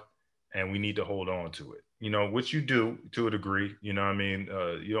have, and we need to hold on to it, which you do to a degree. I mean,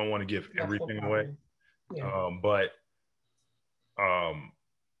 you don't want to give That's no everything away, problem. Yeah. but um,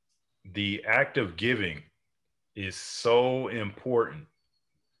 the act of giving is so important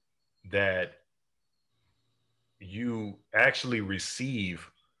that you actually receive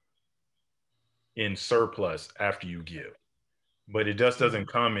in surplus after you give. But it just Yeah. doesn't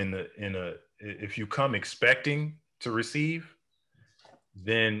come in a if you come expecting to receive,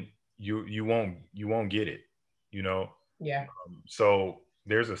 then you won't get it, you know. Yeah. So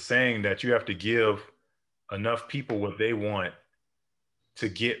there's a saying that you have to give enough people what they want to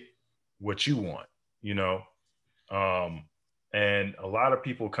get what you want, you know. Um, and a lot of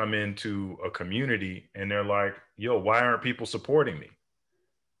people come into a community and they're like, yo, why aren't people supporting me?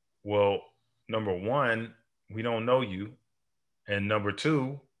 Well, number one, we don't know you. And number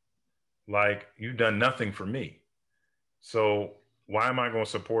two, like, you've done nothing for me. So why am I going to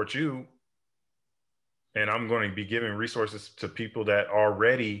support you? And I'm going to be giving resources to people that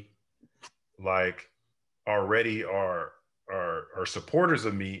like already are supporters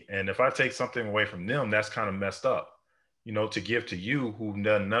of me. And if I take something away from them, that's kind of messed up, to give to you who've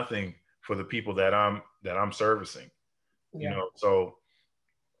done nothing for the people that I'm servicing, Yeah. So,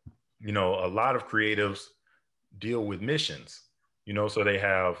 a lot of creatives deal with missions, so they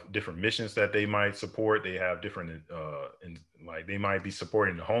have different missions that they might support. They have different like they might be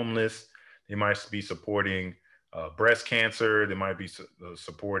supporting the homeless, they might be supporting breast cancer, they might be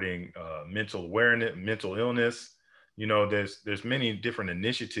supporting mental awareness, mental illness. There's many different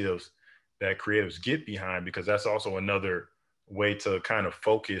initiatives that creatives get behind, because that's also another way to kind of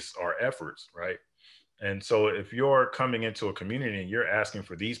focus our efforts, right? And so if you're coming into a community and you're asking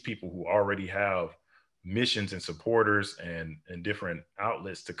for these people who already have missions and supporters and different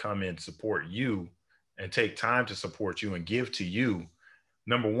outlets to come and support you and take time to support you and give to you,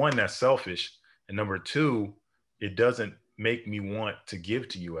 number one, that's selfish. And number two, it doesn't make me want to give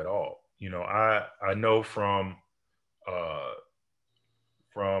to you at all. I know uh,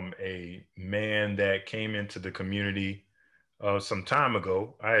 from a man that came into the community some time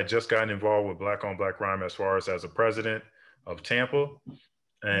ago. I had just gotten involved with Black on Black Crime as a president of Tampa,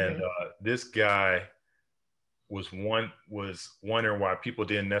 and Mm-hmm. this guy was wondering why people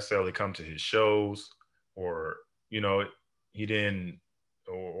didn't necessarily come to his shows, or you know he didn't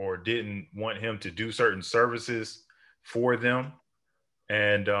or didn't want him to do certain services for them.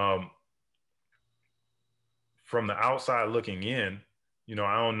 And from the outside looking in, I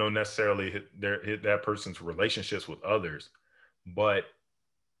don't know necessarily that person's relationships with others, but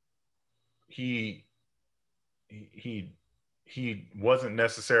he he he wasn't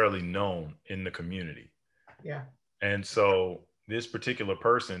necessarily known in the community. Yeah. And so this particular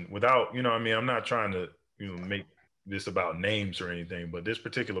person, without, I mean, I'm not trying to, make this about names or anything, but this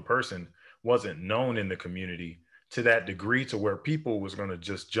particular person wasn't known in the community to that degree to where people was going to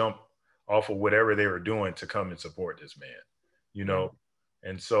just jump off of whatever they were doing to come and support this man, you Yeah. know?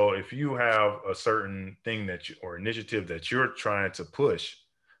 And so if you have a certain thing or initiative that you're trying to push,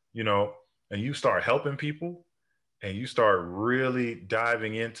 you know, and you start helping people, and you start really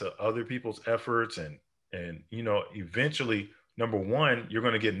diving into other people's efforts, and eventually, number one, you're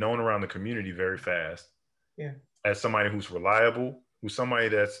going to get known around the community very fast Yeah. as somebody who's reliable, who's somebody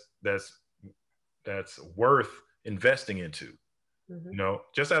that's worth investing into. Mm-hmm.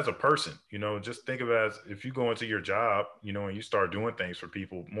 Just as a person, just think of it as, if you go into your job, and you start doing things for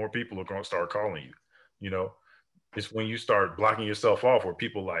people, more people are going to start calling you. you know it's when you start blocking yourself off where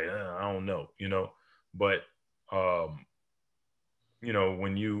people like, I don't know, but um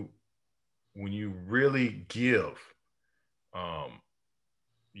when you really give, um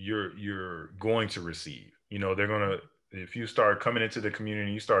you're going to receive. They're gonna, if you start coming into the community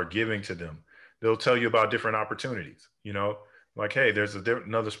and you start giving to them, they'll tell you about different opportunities. Like, hey, there's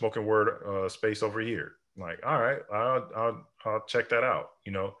another spoken word space over here. Like, all right, I'll check that out.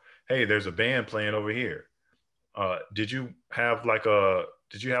 Hey, there's a band playing over here. Did you have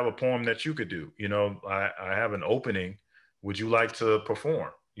a poem that you could do? I have an opening. Would you like to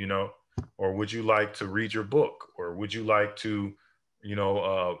perform? Or would you like to read your book? Or would you like to,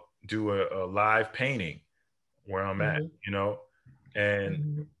 do a live painting where I'm at, Mhm.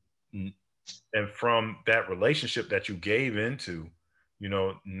 and Mhm. and from that relationship that you gave into,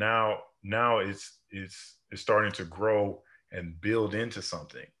 now it's starting to grow and build into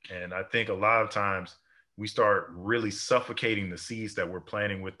something. And I think a lot of times we start really suffocating the seeds that we're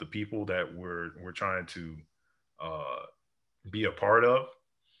planting with the people that we're trying to uh, be a part of,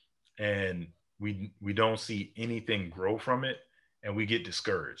 and we don't see anything grow from it, and we get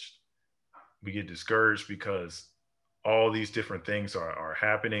discouraged because all these different things are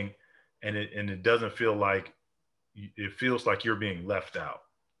happening, and it doesn't feel like, it feels like you're being left out,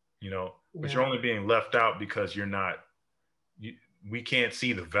 but you're Yeah. only being left out because you're not, you, we can't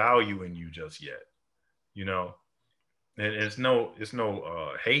see the value in you just yet, you know and it's no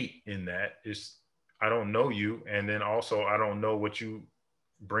hate in that. It's, I don't know you, and then also I don't know what you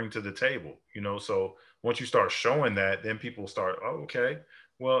bring to the table, so once you start showing that, then people start, oh, okay,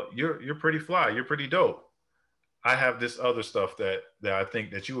 well, you're pretty fly, you're pretty dope. I have this other stuff that I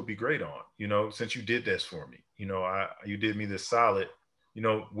think that you would be great on, since you did this for me, you did me this solid,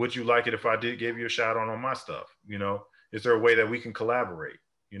 would you like it if I did give you a shout out on my stuff? Is there a way that we can collaborate?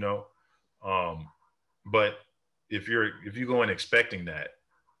 you know um but if you go in expecting that,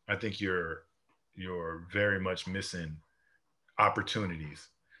 I think you're very much missing opportunities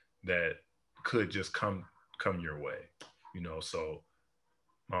that could just come your way. So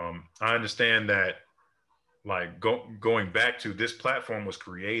I understand that, like, going back to this platform was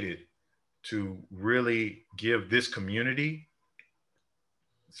created to really give this community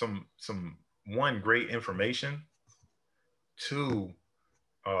some one, great information, two,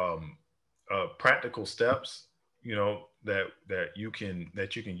 practical steps, that you can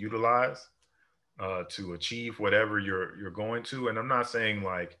utilize to achieve whatever you're going to. And I'm not saying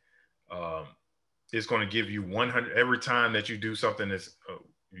like um, it's going to give you 100 every time that you do something. That's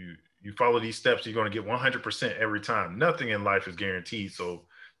you follow these steps, you're going to get 100% every time. Nothing in life is guaranteed. So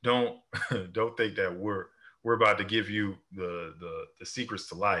don't don't think that we're about to give you the secrets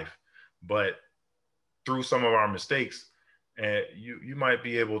to life. But through some of our mistakes, and you might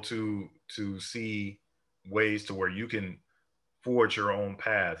be able to see ways to where you can forge your own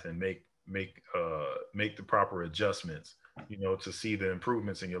path and make the proper adjustments, to see the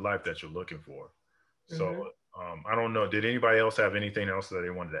improvements in your life that you're looking for. So Mhm. I don't know, did anybody else have anything else that they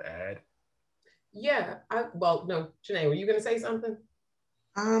wanted to add? Yeah. Well, no, Janae, were you gonna say something?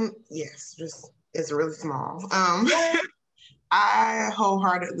 Yes, just it's really small. Go ahead. I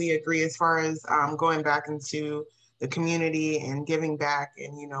wholeheartedly agree as far as going back into the community and giving back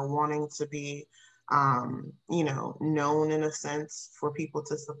and, wanting to be, known in a sense for people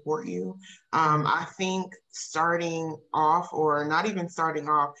to support you. Mhm. I think starting off, or not even starting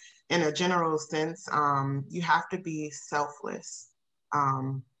off, in a general sense, you have to be selfless.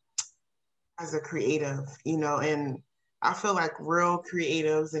 Um, as a creative, and I feel like real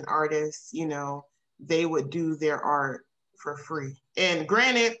creatives and artists, they would do their art for free. And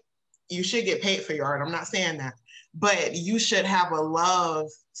granted, you should get paid for your art. I'm not saying that, but you should have a love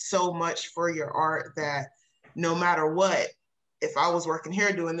so much for your art that no matter what, if I was working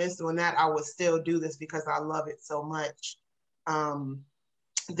here doing this, doing that, I would still do this because I love it so much. Um,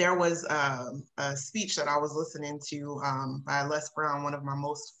 there was a speech that I was listening to by Les Brown, one of my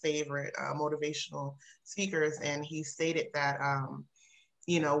most favorite motivational speakers, and he stated that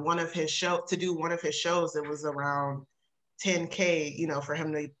one of his shows, it was around 10K, for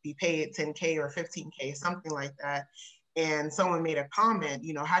him to be paid 10K or 15K, something like that. And someone made a comment,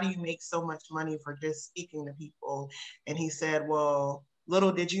 how do you make so much money for just speaking to people? And he said, well,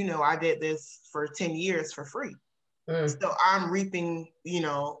 little did you know, I did this for 10 years for free. Mm. So I'm reaping,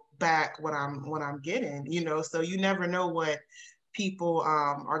 back what I'm getting, so you never know what people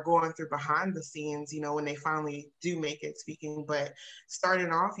are going through behind the scenes, when they finally do make it speaking. But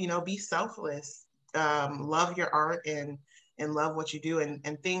starting off, be selfless, love your art and love what you do,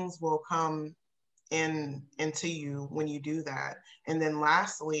 and things will come into you when you do that. And then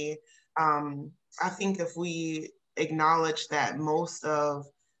lastly, I think if we acknowledge that most of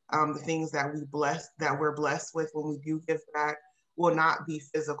the things that we're blessed with when we do give back will not be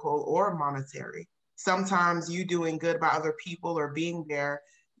physical or monetary. Sometimes you doing good by other people or being there,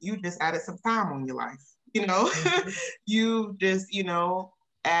 you just added some time on your life. Mhm. You just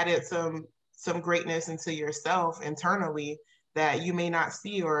added some greatness into yourself internally that you may not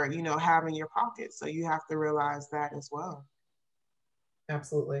see or have in your pocket. So you have to realize that as well.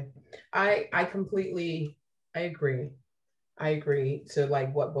 Absolutely. I completely I agree. I agree to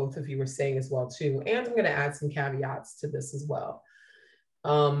like what both of you were saying as well too. And I'm going to add some caveats to this as well.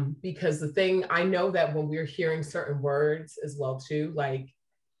 Because the thing I know that when we're hearing certain words as well too, like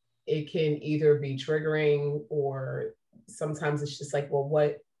it can either be triggering or sometimes it's just like, well,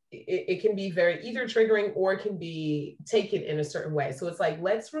 what it can be very either triggering or it can be taken in a certain way. So it's like,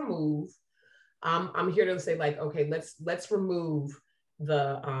 let's remove, I'm here to say like, okay, let's remove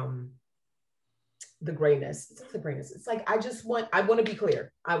the grayness. It's not the grayness. It's like I want to be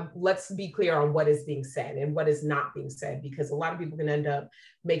clear. Let's be clear on what is being said and what is not being said, because a lot of people can end up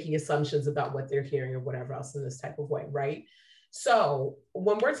making assumptions about what they're hearing or whatever else in this type of way, right? So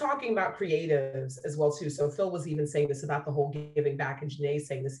when we're talking about creatives as well too, so Phil was even saying this about the whole giving back, and Janae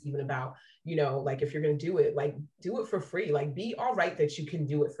saying this even about, like if you're going to do it, like do it for free, like be all right that you can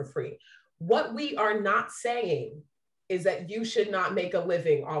do it for free. What we are not saying is that you should not make a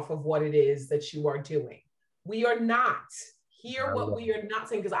living off of what it is that you are doing. We are not. Hear what we are not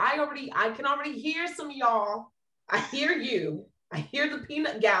saying, because I can already hear some of y'all. I hear you. I hear the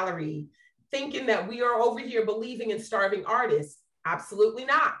peanut gallery thinking that we are over here believing in starving artists. Absolutely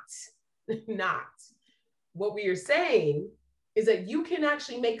not. Not. What we are saying is that you can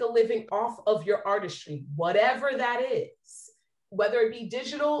actually make a living off of your artistry, whatever that is, whether it be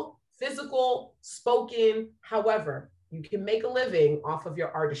digital, physical, spoken, however. You can make a living off of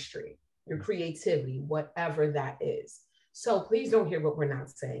your artistry, your creativity, whatever that is. So please don't hear what we're not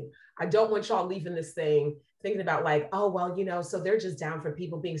saying. I don't want y'all leaving this thing thinking about like, oh, well, so they're just down for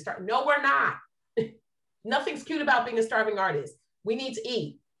people being starving. No, we're not. Nothing's cute about being a starving artist. We need to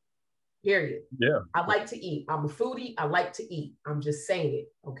eat, period. Yeah. I like to eat. I'm a foodie. I like to eat. I'm just saying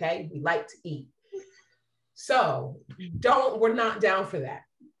it, okay? We like to eat. So we're not down for that.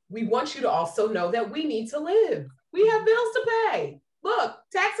 We want you to also know that we need to live. We have bills to pay. Look,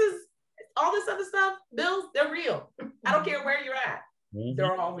 taxes, all this other stuff, bills, they're real. I don't care where you're at. Mm-hmm.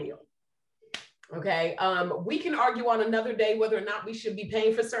 They're all real. Okay. We can argue on another day whether or not we should be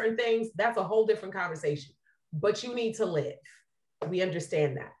paying for certain things. That's a whole different conversation. But you need to live. We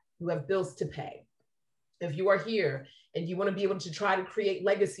understand that. You have bills to pay. If you are here and you want to be able to try to create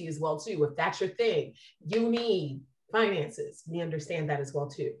legacy as well too, if that's your thing, you need finances. We understand that as well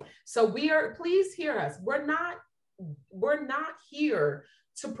too. So please hear us. We're not here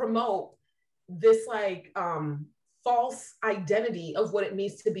to promote this like false identity of what it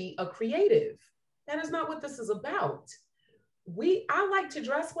means to be a creative. That is not what this is about. I like to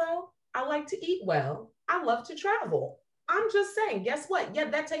dress well. I like to eat well. I love to travel. I'm just saying, guess what? Yeah,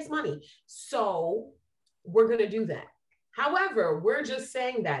 that takes money. So we're going to do that. However, we're just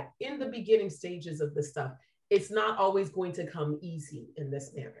saying that in the beginning stages of this stuff, it's not always going to come easy in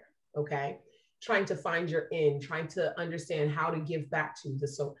this manner. Okay. Trying to find your trying to understand how to give back to the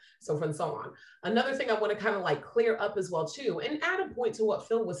so forth and so on. Another thing I want to kind of like clear up as well too, and add a point to what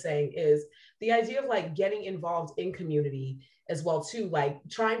Phil was saying, is the idea of like getting involved in community as well too, like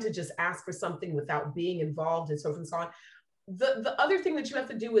trying to just ask for something without being involved and so forth and so on. The other thing that you have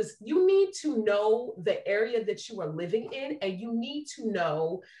to do is you need to know the area that you are living in, and you need to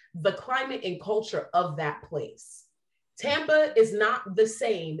know the climate and culture of that place. Tampa is not the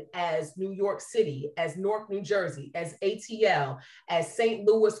same as New York City, as Newark, New Jersey, as ATL, as St.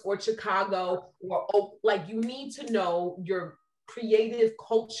 Louis or Chicago, or like you need to know your creative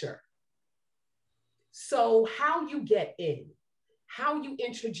culture. So how you get in, how you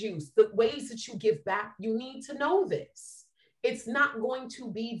introduce, the ways that you give back, you need to know this. It's not going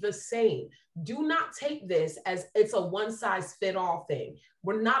to be the same. Do not take this as it's a one size fit all thing.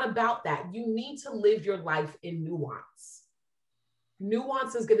 We're not about that. You need to live your life in nuance.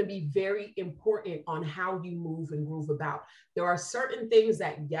 Nuance is going to be very important on how you move and groove about. There are certain things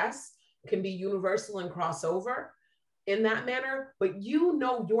that, yes, can be universal and crossover in that manner, but you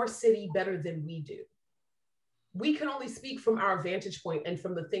know your city better than we do. We can only speak from our vantage point and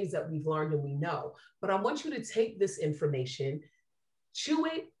from the things that we've learned and we know. But I want you to take this information, chew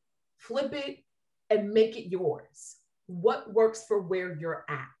it, flip it, and make it yours. What works for where you're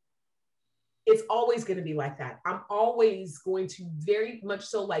at? It's always going to be like that. I'm always going to very much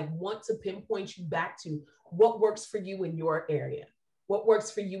so like want to pinpoint you back to what works for you in your area, what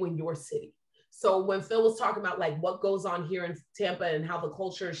works for you in your city. So when Phil was talking about like what goes on here in Tampa and how the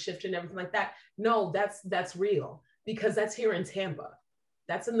culture is shifting and everything like that, no, that's real, because that's here in Tampa.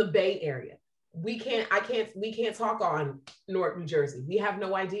 That's in the Bay Area. We can't talk on Newark, New Jersey. We have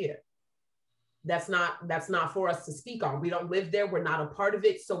no idea. That's not for us to speak on. We don't live there. We're not a part of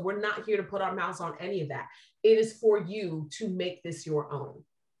it. So we're not here to put our mouths on any of that. It is for you to make this your own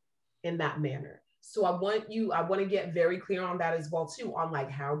in that manner. So I want to get very clear on that as well too, on like,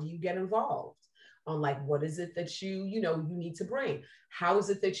 how do you get involved? on like, what is it that you need to bring? How is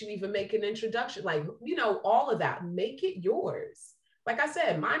it that you even make an introduction? Like, all of that, make it yours. Like I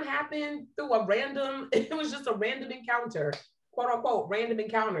said, mine happened through it was just a random encounter, quote unquote, random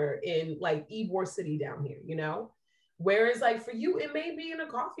encounter in like Ybor City down here, Whereas like for you, it may be in a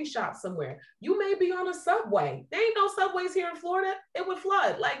coffee shop somewhere. You may be on a subway. There ain't no subways here in Florida. It would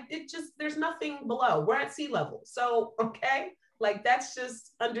flood. Like there's nothing below. We're at sea level. So, okay. Like that's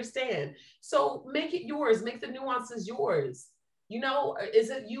just understand. So make it yours. Make the nuances yours.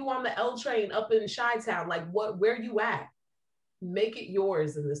 Is it you on the L train up in Chi-Town? Like where you at? Make it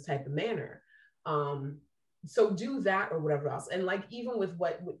yours in this type of manner. So do that or whatever else. And like, even with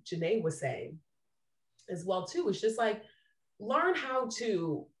what Janae was saying as well too, it's just like, learn how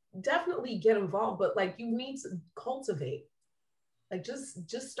to definitely get involved, but like you need to cultivate, like just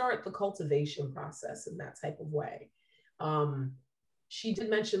start the cultivation process in that type of way. She did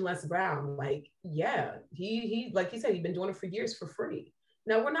mention Les Brown, like, yeah, he like he said, he's been doing it for years for free.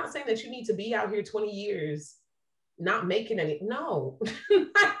 Now, we're not saying that you need to be out here 20 years not making any. No.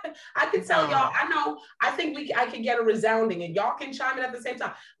 I can tell y'all, I think I can get a resounding and y'all can chime in at the same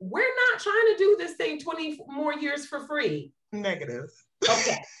time. We're not trying to do this thing 20 more years for free. Negative.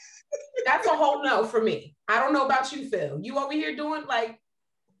 Okay. That's a whole no for me. I don't know about you, Phil. You over here doing like,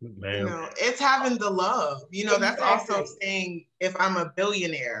 it's having the love. Exactly. That's also saying, if I'm a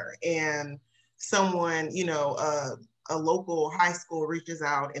billionaire and someone, a local high school reaches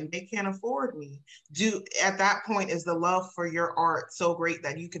out and they can't afford me, at that point, is the love for your art so great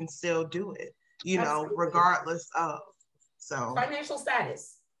that you can still do it, Absolutely. Regardless of financial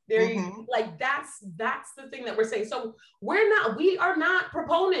status. Like that's the thing that we're saying. So we are not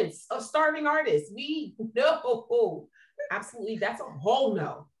proponents of starving artists. No, absolutely. That's a whole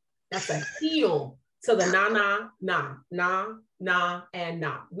no. That's a heel to the nah, and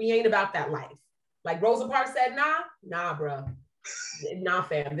nah. We ain't about that life. Like Rosa Parks said, nah, bro. Nah,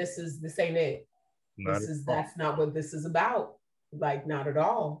 fam. This ain't it. That's not what this is about. Like, not at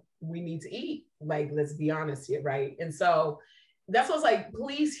all. We need to eat. Like, let's be honest here, right? And so that's what's like,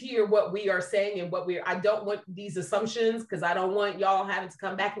 please hear what we are saying and I don't want these assumptions, because I don't want y'all having to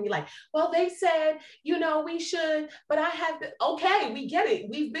come back and be like, well, they said, we should, but okay, we get it.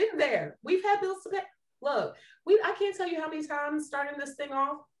 We've been there. We've had bills to pay. Look, I can't tell you how many times starting this thing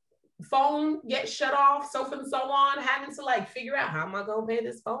off, phone gets shut off, so forth and so on, having to like figure out, how am I going to pay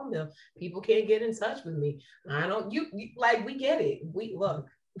this phone bill? People can't get in touch with me. We get it.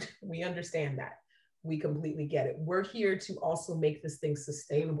 We understand that. We completely get it. We're here to also make this thing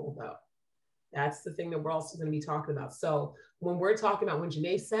sustainable, though. That's the thing that we're also going to be talking about. So when we're talking about, when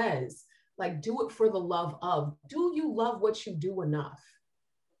Janae says, like, do it for the love of, do you love what you do enough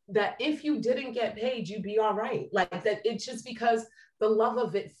that if you didn't get paid, you'd be all right? Like that, it's just because the love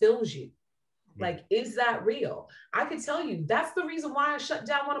of it fills you. Like, is that real? I could tell you, that's the reason why I shut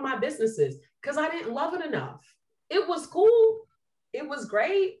down one of my businesses, because I didn't love it enough. It was cool. It was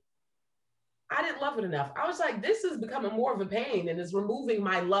great. I didn't love it enough. I was like, this is becoming more of a pain, and it's removing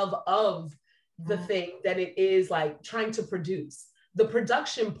my love of the thing that it is, like trying to produce. The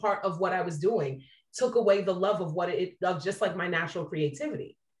production part of what I was doing took away the love of just like my natural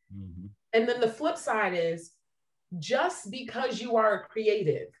creativity. Mm-hmm. And then the flip side is, just because you are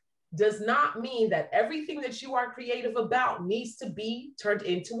creative does not mean that everything that you are creative about needs to be turned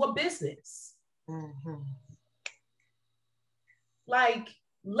into a business. Mm-hmm. Like,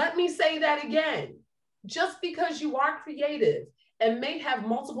 let me say that again. Just because you are creative and may have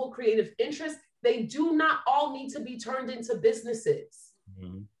multiple creative interests, they do not all need to be turned into businesses.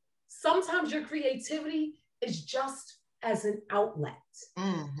 Mm-hmm. Sometimes your creativity is just as an outlet.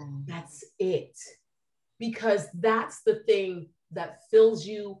 Mm-hmm. That's it. Because that's the thing that fills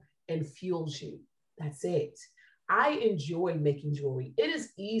you and fuels you. That's it. I enjoy making jewelry. It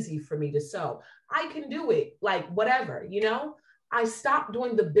is easy for me to sew. I can do it, like whatever, I stopped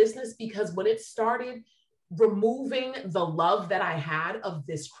doing the business because when it started removing the love that I had of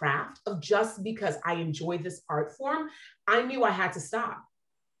this craft, of just because I enjoy this art form, I knew I had to stop.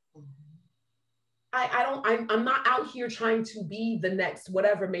 I'm not out here trying to be the next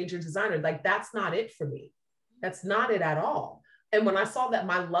whatever major designer. Like, that's not it for me. That's not it at all. And when I saw that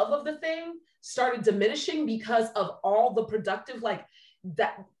my love of the thing started diminishing because of all the productive, like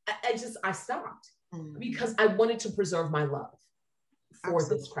that, I stopped because I wanted to preserve my love for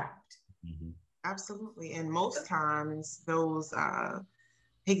Absolutely. This craft. Mm-hmm. Absolutely. And most times those,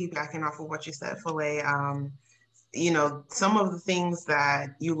 piggybacking off of what you said, Filet, some of the things that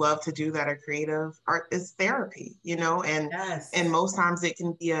you love to do that are creative art is therapy, and yes. And most times it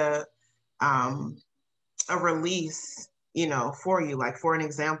can be a release for you. Like, for an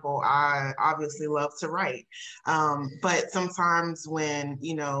example, I obviously love to write. But sometimes when,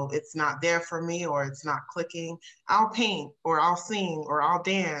 it's not there for me or it's not clicking, I'll paint or I'll sing or I'll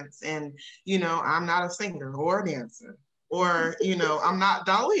dance. And, I'm not a singer or a dancer or, I'm not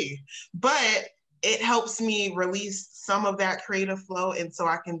Dali, but it helps me release some of that creative flow. And so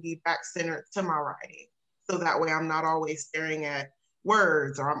I can be back centered to my writing. So that way I'm not always staring at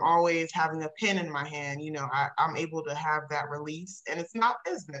words or I'm always having a pen in my hand. I'm able to have that release, and it's not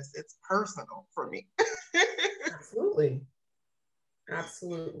business, it's personal for me. Absolutely.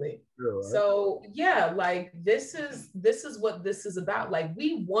 Absolutely. Sure, right? So yeah, like this is what this is about. Like,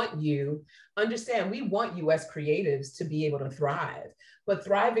 we want you, understand, we want you as creatives to be able to thrive, but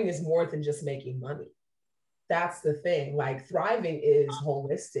thriving is more than just making money. That's the thing. Like, thriving is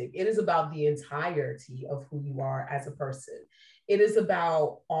holistic. It is about the entirety of who you are as a person. It is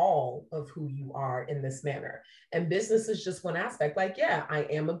about all of who you are in this manner. And business is just one aspect. Like, yeah, I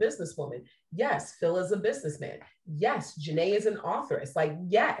am a businesswoman. Yes, Phil is a businessman. Yes, Janae is an authoress. Like,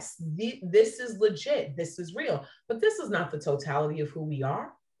 yes, this is legit. This is real. But this is not the totality of who we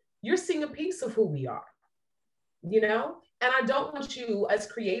are. You're seeing a piece of who we are, And I don't want you as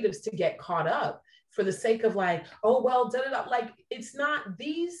creatives to get caught up for the sake of like, oh, well, da-da-da. Like, it's not,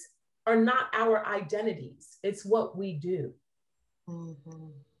 these are not our identities. It's what we do. Mm-hmm.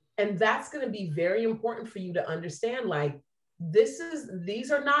 And that's going to be very important for you to understand. Like, these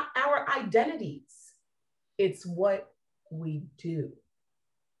are not our identities. It's what we do.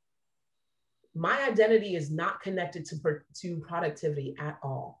 My identity is not connected to productivity at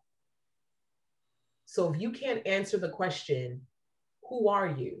all. So if you can't answer the question, who are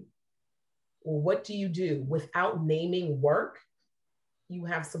you? Or what do you do, without naming work, you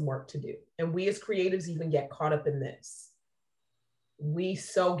have some work to do. And we as creatives even get caught up in this. We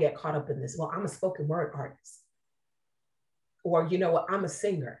so get caught up in this. Well, I'm a spoken word artist. Or, you know what, I'm a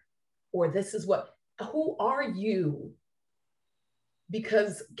singer. Or this is what, who are you?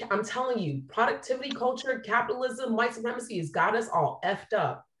 Because I'm telling you, productivity culture, capitalism, white supremacy has got us all effed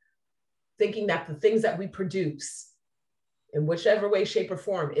up, thinking that the things that we produce in whichever way, shape, or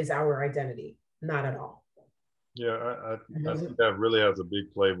form is our identity. Not at all. Yeah, I think that really has a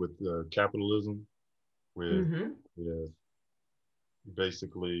big play with capitalism, with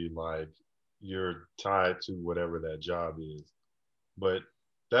basically like you're tied to whatever that job is. But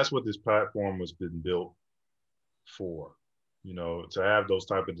that's what this platform has been built for, to have those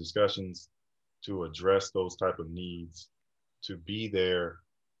type of discussions, to address those type of needs, to be there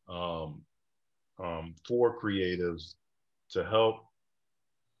for creatives, to help,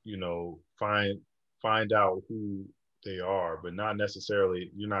 find out who they are, but not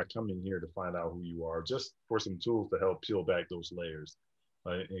necessarily, you're not coming here to find out who you are, just for some tools to help peel back those layers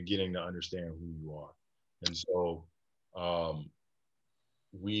and getting to understand who you are. And so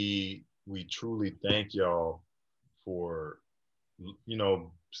we truly thank y'all for,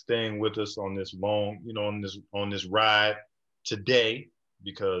 staying with us on this long, on this ride today,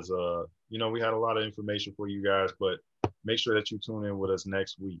 because, we had a lot of information for you guys, but make sure that you tune in with us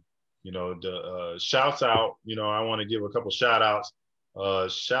next week. The shouts out, I want to give a couple shout outs.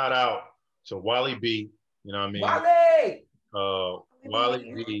 Shout out to Wally B, Wally!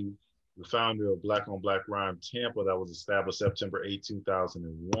 Wally B, the founder of Black on Black Rhyme Tampa, that was established September 8,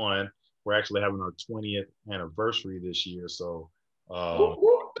 2001. We're actually having our 20th anniversary this year. So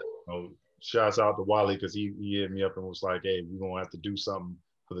shouts out to Wally, because he hit me up and was like, hey, we're going to have to do something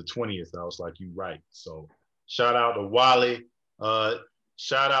for the 20th. I was like, you right. So shout out to Wally.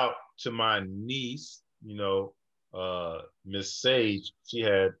 Shout out to my niece, Miss Sage. She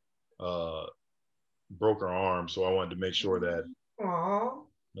had broke her arm, so I wanted to make sure that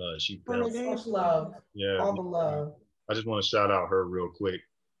she felt much love. Yeah, all the love. I just want to shout out her real quick.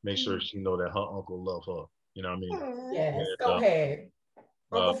 Make sure she know that her uncle love her. You know what I mean? Yes, and, go ahead.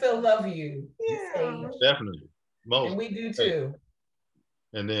 Uncle Phil love you. Yeah, definitely. Most. And we do too.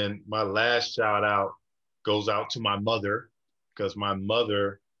 And then my last shout out goes out to my mother, because my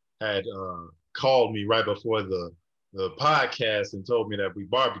mother had called me right before the podcast and told me that we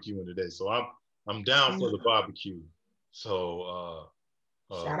barbecuing today. So I'm down for the barbecue. So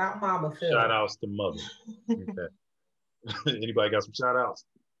shout out Mama Phil. Shout outs to mother. Okay. Anybody got some shout outs?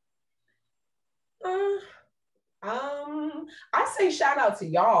 I say shout out to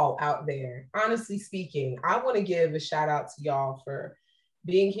y'all out there. Honestly speaking, I want to give a shout out to y'all for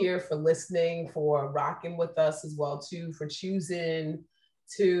being here, for listening, for rocking with us as well too, for choosing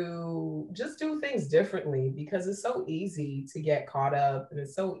to just do things differently, because it's so easy to get caught up and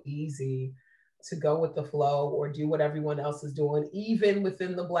it's so easy to go with the flow or do what everyone else is doing, even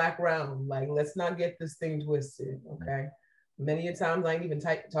within the Black realm. Like, let's not get this thing twisted, okay? Many a times I ain't even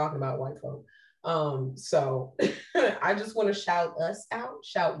talking about white folk. So I just want to shout us out,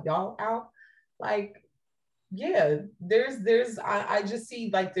 shout y'all out. Like, yeah, I just see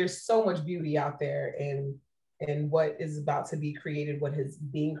like there's so much beauty out there and what is about to be created, what is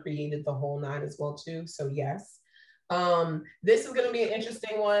being created, the whole nine as well too. So yes. This is gonna be an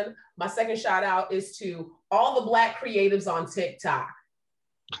interesting one. My second shout out is to all the Black creatives on TikTok.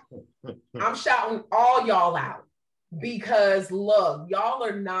 I'm shouting all y'all out because look, y'all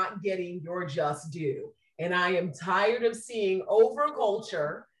are not getting your just due. And I am tired of seeing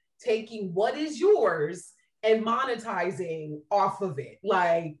overculture taking what is yours and monetizing off of it.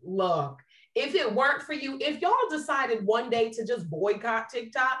 Like, look, if it weren't for you, if y'all decided one day to just boycott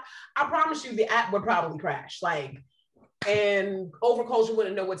TikTok, I promise you the app would probably crash. Like, and overculture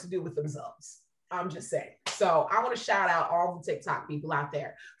wouldn't know what to do with themselves. I'm just saying. So I want to shout out all the TikTok people out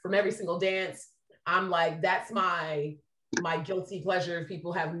there from every single dance. I'm like, that's my guilty pleasure. If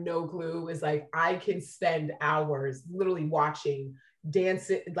people have no clue, is like I can spend hours literally watching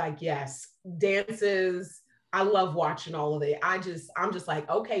dances. Like, yes, dances. I love watching all of it. I'm just like,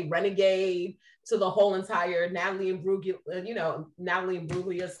 okay, Renegade to the whole entire Natalie and Bruglia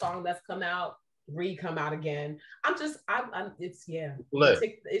song that's come out, come out again. It's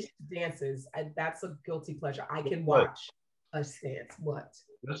it's dances. That's a guilty pleasure. I can watch a dance. What?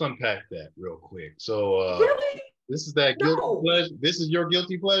 Let's unpack that real quick. So really? This is that guilty pleasure. This is your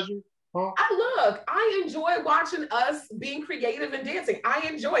guilty pleasure? Huh? I enjoy watching us being creative and dancing. I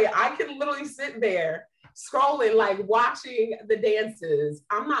enjoy it. I can literally sit there scrolling, like watching the dances.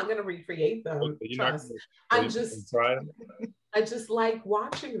 I'm not gonna recreate them. Trust. I just like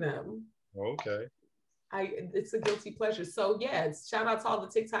watching them. Okay. It's a guilty pleasure. So yeah, shout out to all the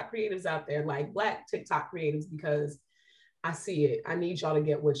TikTok creatives out there, like Black TikTok creatives, because I see it. I need y'all to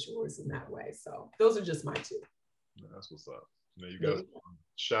get what's yours in that way. So those are just my two. That's what's up. You guys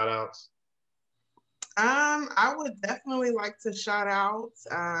shout outs. I would definitely like to shout out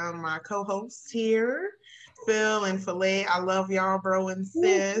my co-hosts here, Phil and Filet. I love y'all, bro and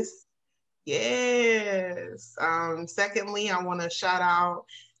sis. Yes. Secondly, I want to shout out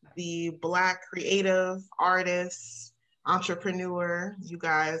the Black creative artists, entrepreneur. You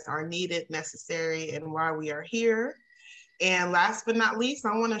guys are needed, necessary, and why we are here. And last but not least,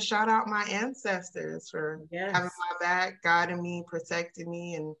 I want to shout out my ancestors for having my back, guiding me, protecting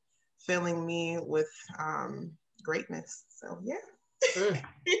me, and filling me with greatness. So yeah.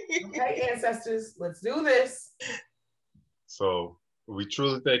 Okay, ancestors, let's do this. So we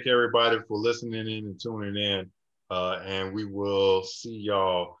truly thank everybody for listening in and tuning in. And we will see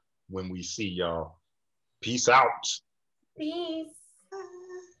y'all when we see y'all. Peace out. Peace.